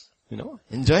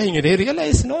 Enjoying it. I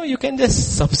realize, you can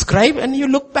just subscribe and you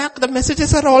look back, the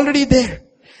messages are already there.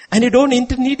 And you don't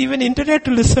need even internet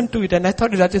to listen to it. And I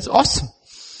thought that is awesome.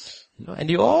 And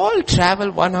you all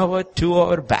travel 1 hour, 2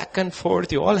 hour back and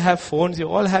forth. You all have phones. You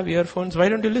all have earphones. Why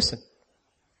don't you listen?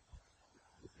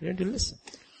 Why don't you listen?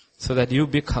 So that you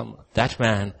become that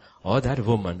man or that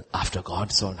woman after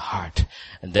God's own heart.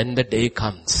 And then the day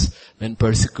comes when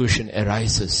persecution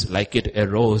arises like it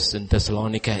arose in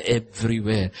Thessalonica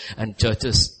everywhere, and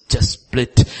churches just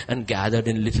split and gathered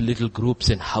in little groups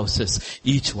in houses.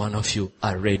 Each one of you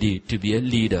are ready to be a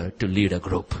leader, to lead a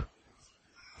group.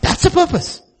 That's the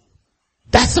purpose.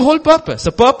 That's the whole purpose.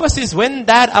 The purpose is when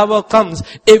that hour comes,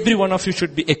 every one of you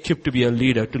should be equipped to be a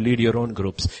leader, to lead your own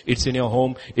groups. It's in your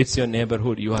home, it's your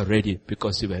neighborhood. You are ready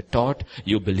because you were taught,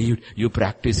 you believed, you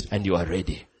practiced, and you are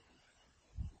ready.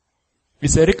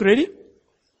 Is Eric ready?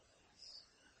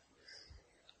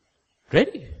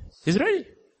 Ready. He's ready.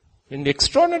 In the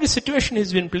extraordinary situation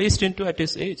he's been placed into at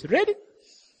his age. Ready.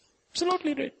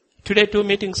 Absolutely ready. Today 2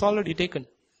 meetings already taken.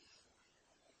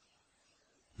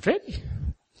 Ready.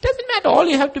 Doesn't matter. All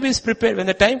you have to be is prepared. When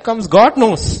the time comes, God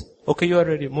knows. Okay, you are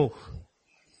ready. Move.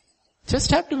 Just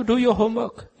have to do your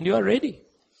homework. And you are ready.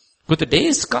 But the day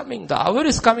is coming. The hour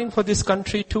is coming for this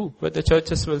country too, where the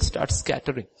churches will start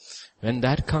scattering. When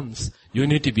that comes, you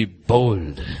need to be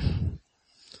bold.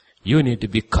 You need to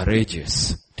be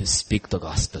courageous to speak the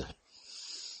gospel.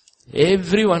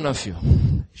 Every one of you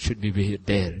should be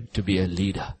there to be a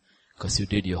leader because you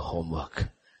did your homework.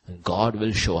 And God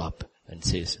will show up and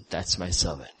says, that's my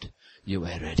servant. You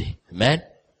were ready. Amen?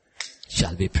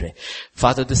 Shall we pray?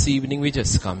 Father, this evening we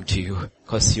just come to you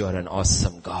because you are an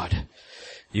awesome God.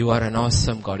 You are an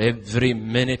awesome God. Every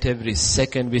minute, every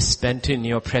second we spent in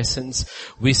your presence.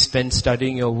 We spent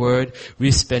studying your word.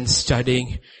 We spent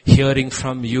studying, hearing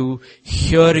from you,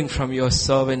 hearing from your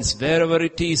servants, wherever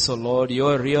it is, oh Lord,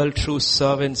 your real true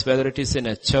servants, whether it is in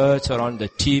a church or on the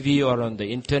TV or on the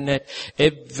internet.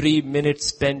 Every minute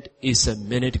spent is a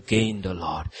minute gained, oh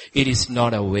Lord. It is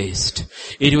not a waste.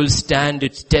 It will stand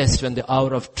its test when the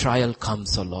hour of trial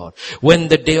comes, oh Lord. When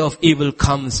the day of evil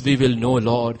comes, we will know,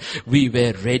 Lord, we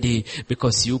were ready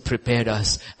because you prepared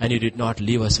us and you did not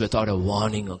leave us without a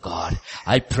warning, O God.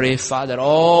 I pray, Father,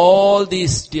 all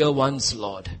these dear ones,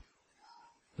 Lord,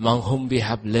 among whom we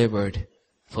have labored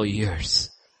for years,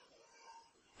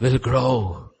 will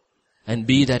grow and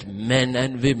be that men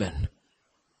and women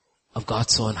of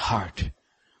God's own heart,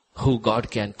 who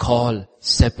God can call,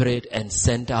 separate and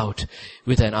send out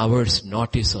with an hour's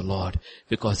notice, O Lord,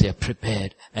 because they are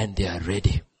prepared and they are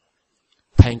ready.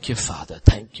 Thank you, Father.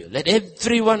 Thank you. Let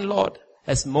everyone, Lord,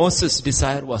 as Moses'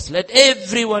 desire was, let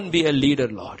everyone be a leader,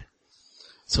 Lord,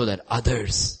 so that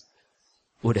others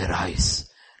would arise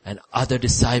and other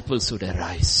disciples would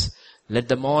arise. Let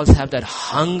them all have that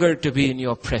hunger to be in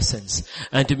your presence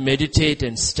and to meditate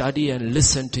and study and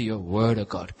listen to your word, O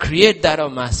God. Create that, O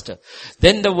Master.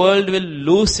 Then the world will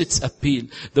lose its appeal.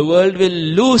 The world will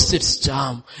lose its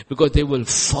charm because they will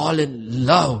fall in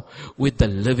love with the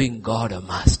living God, O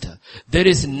Master. There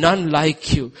is none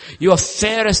like you. You are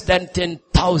fairest than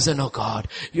 10,000, O God.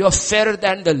 You are fairer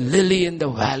than the lily in the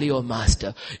valley, O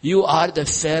Master. You are the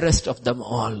fairest of them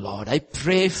all, Lord. I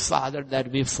pray, Father, that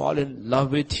we fall in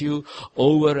love with you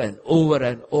over and over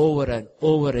and over and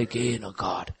over again, O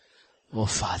God. Oh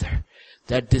Father,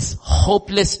 that this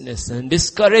hopelessness and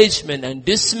discouragement and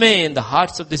dismay in the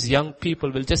hearts of these young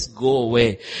people will just go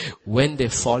away when they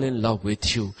fall in love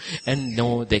with you and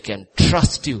know they can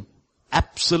trust you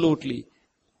absolutely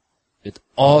with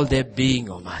all their being,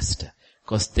 O Master.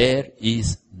 Because there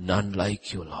is none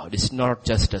like you, Lord. It's not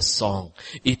just a song.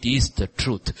 It is the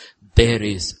truth. There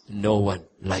is no one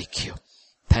like you.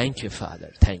 Thank you,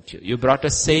 Father. Thank you. You brought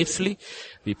us safely.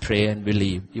 We pray and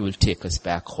believe you will take us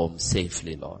back home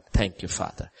safely, Lord. Thank you,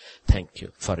 Father. Thank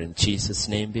you. For in Jesus'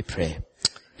 name we pray.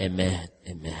 Amen.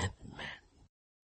 Amen.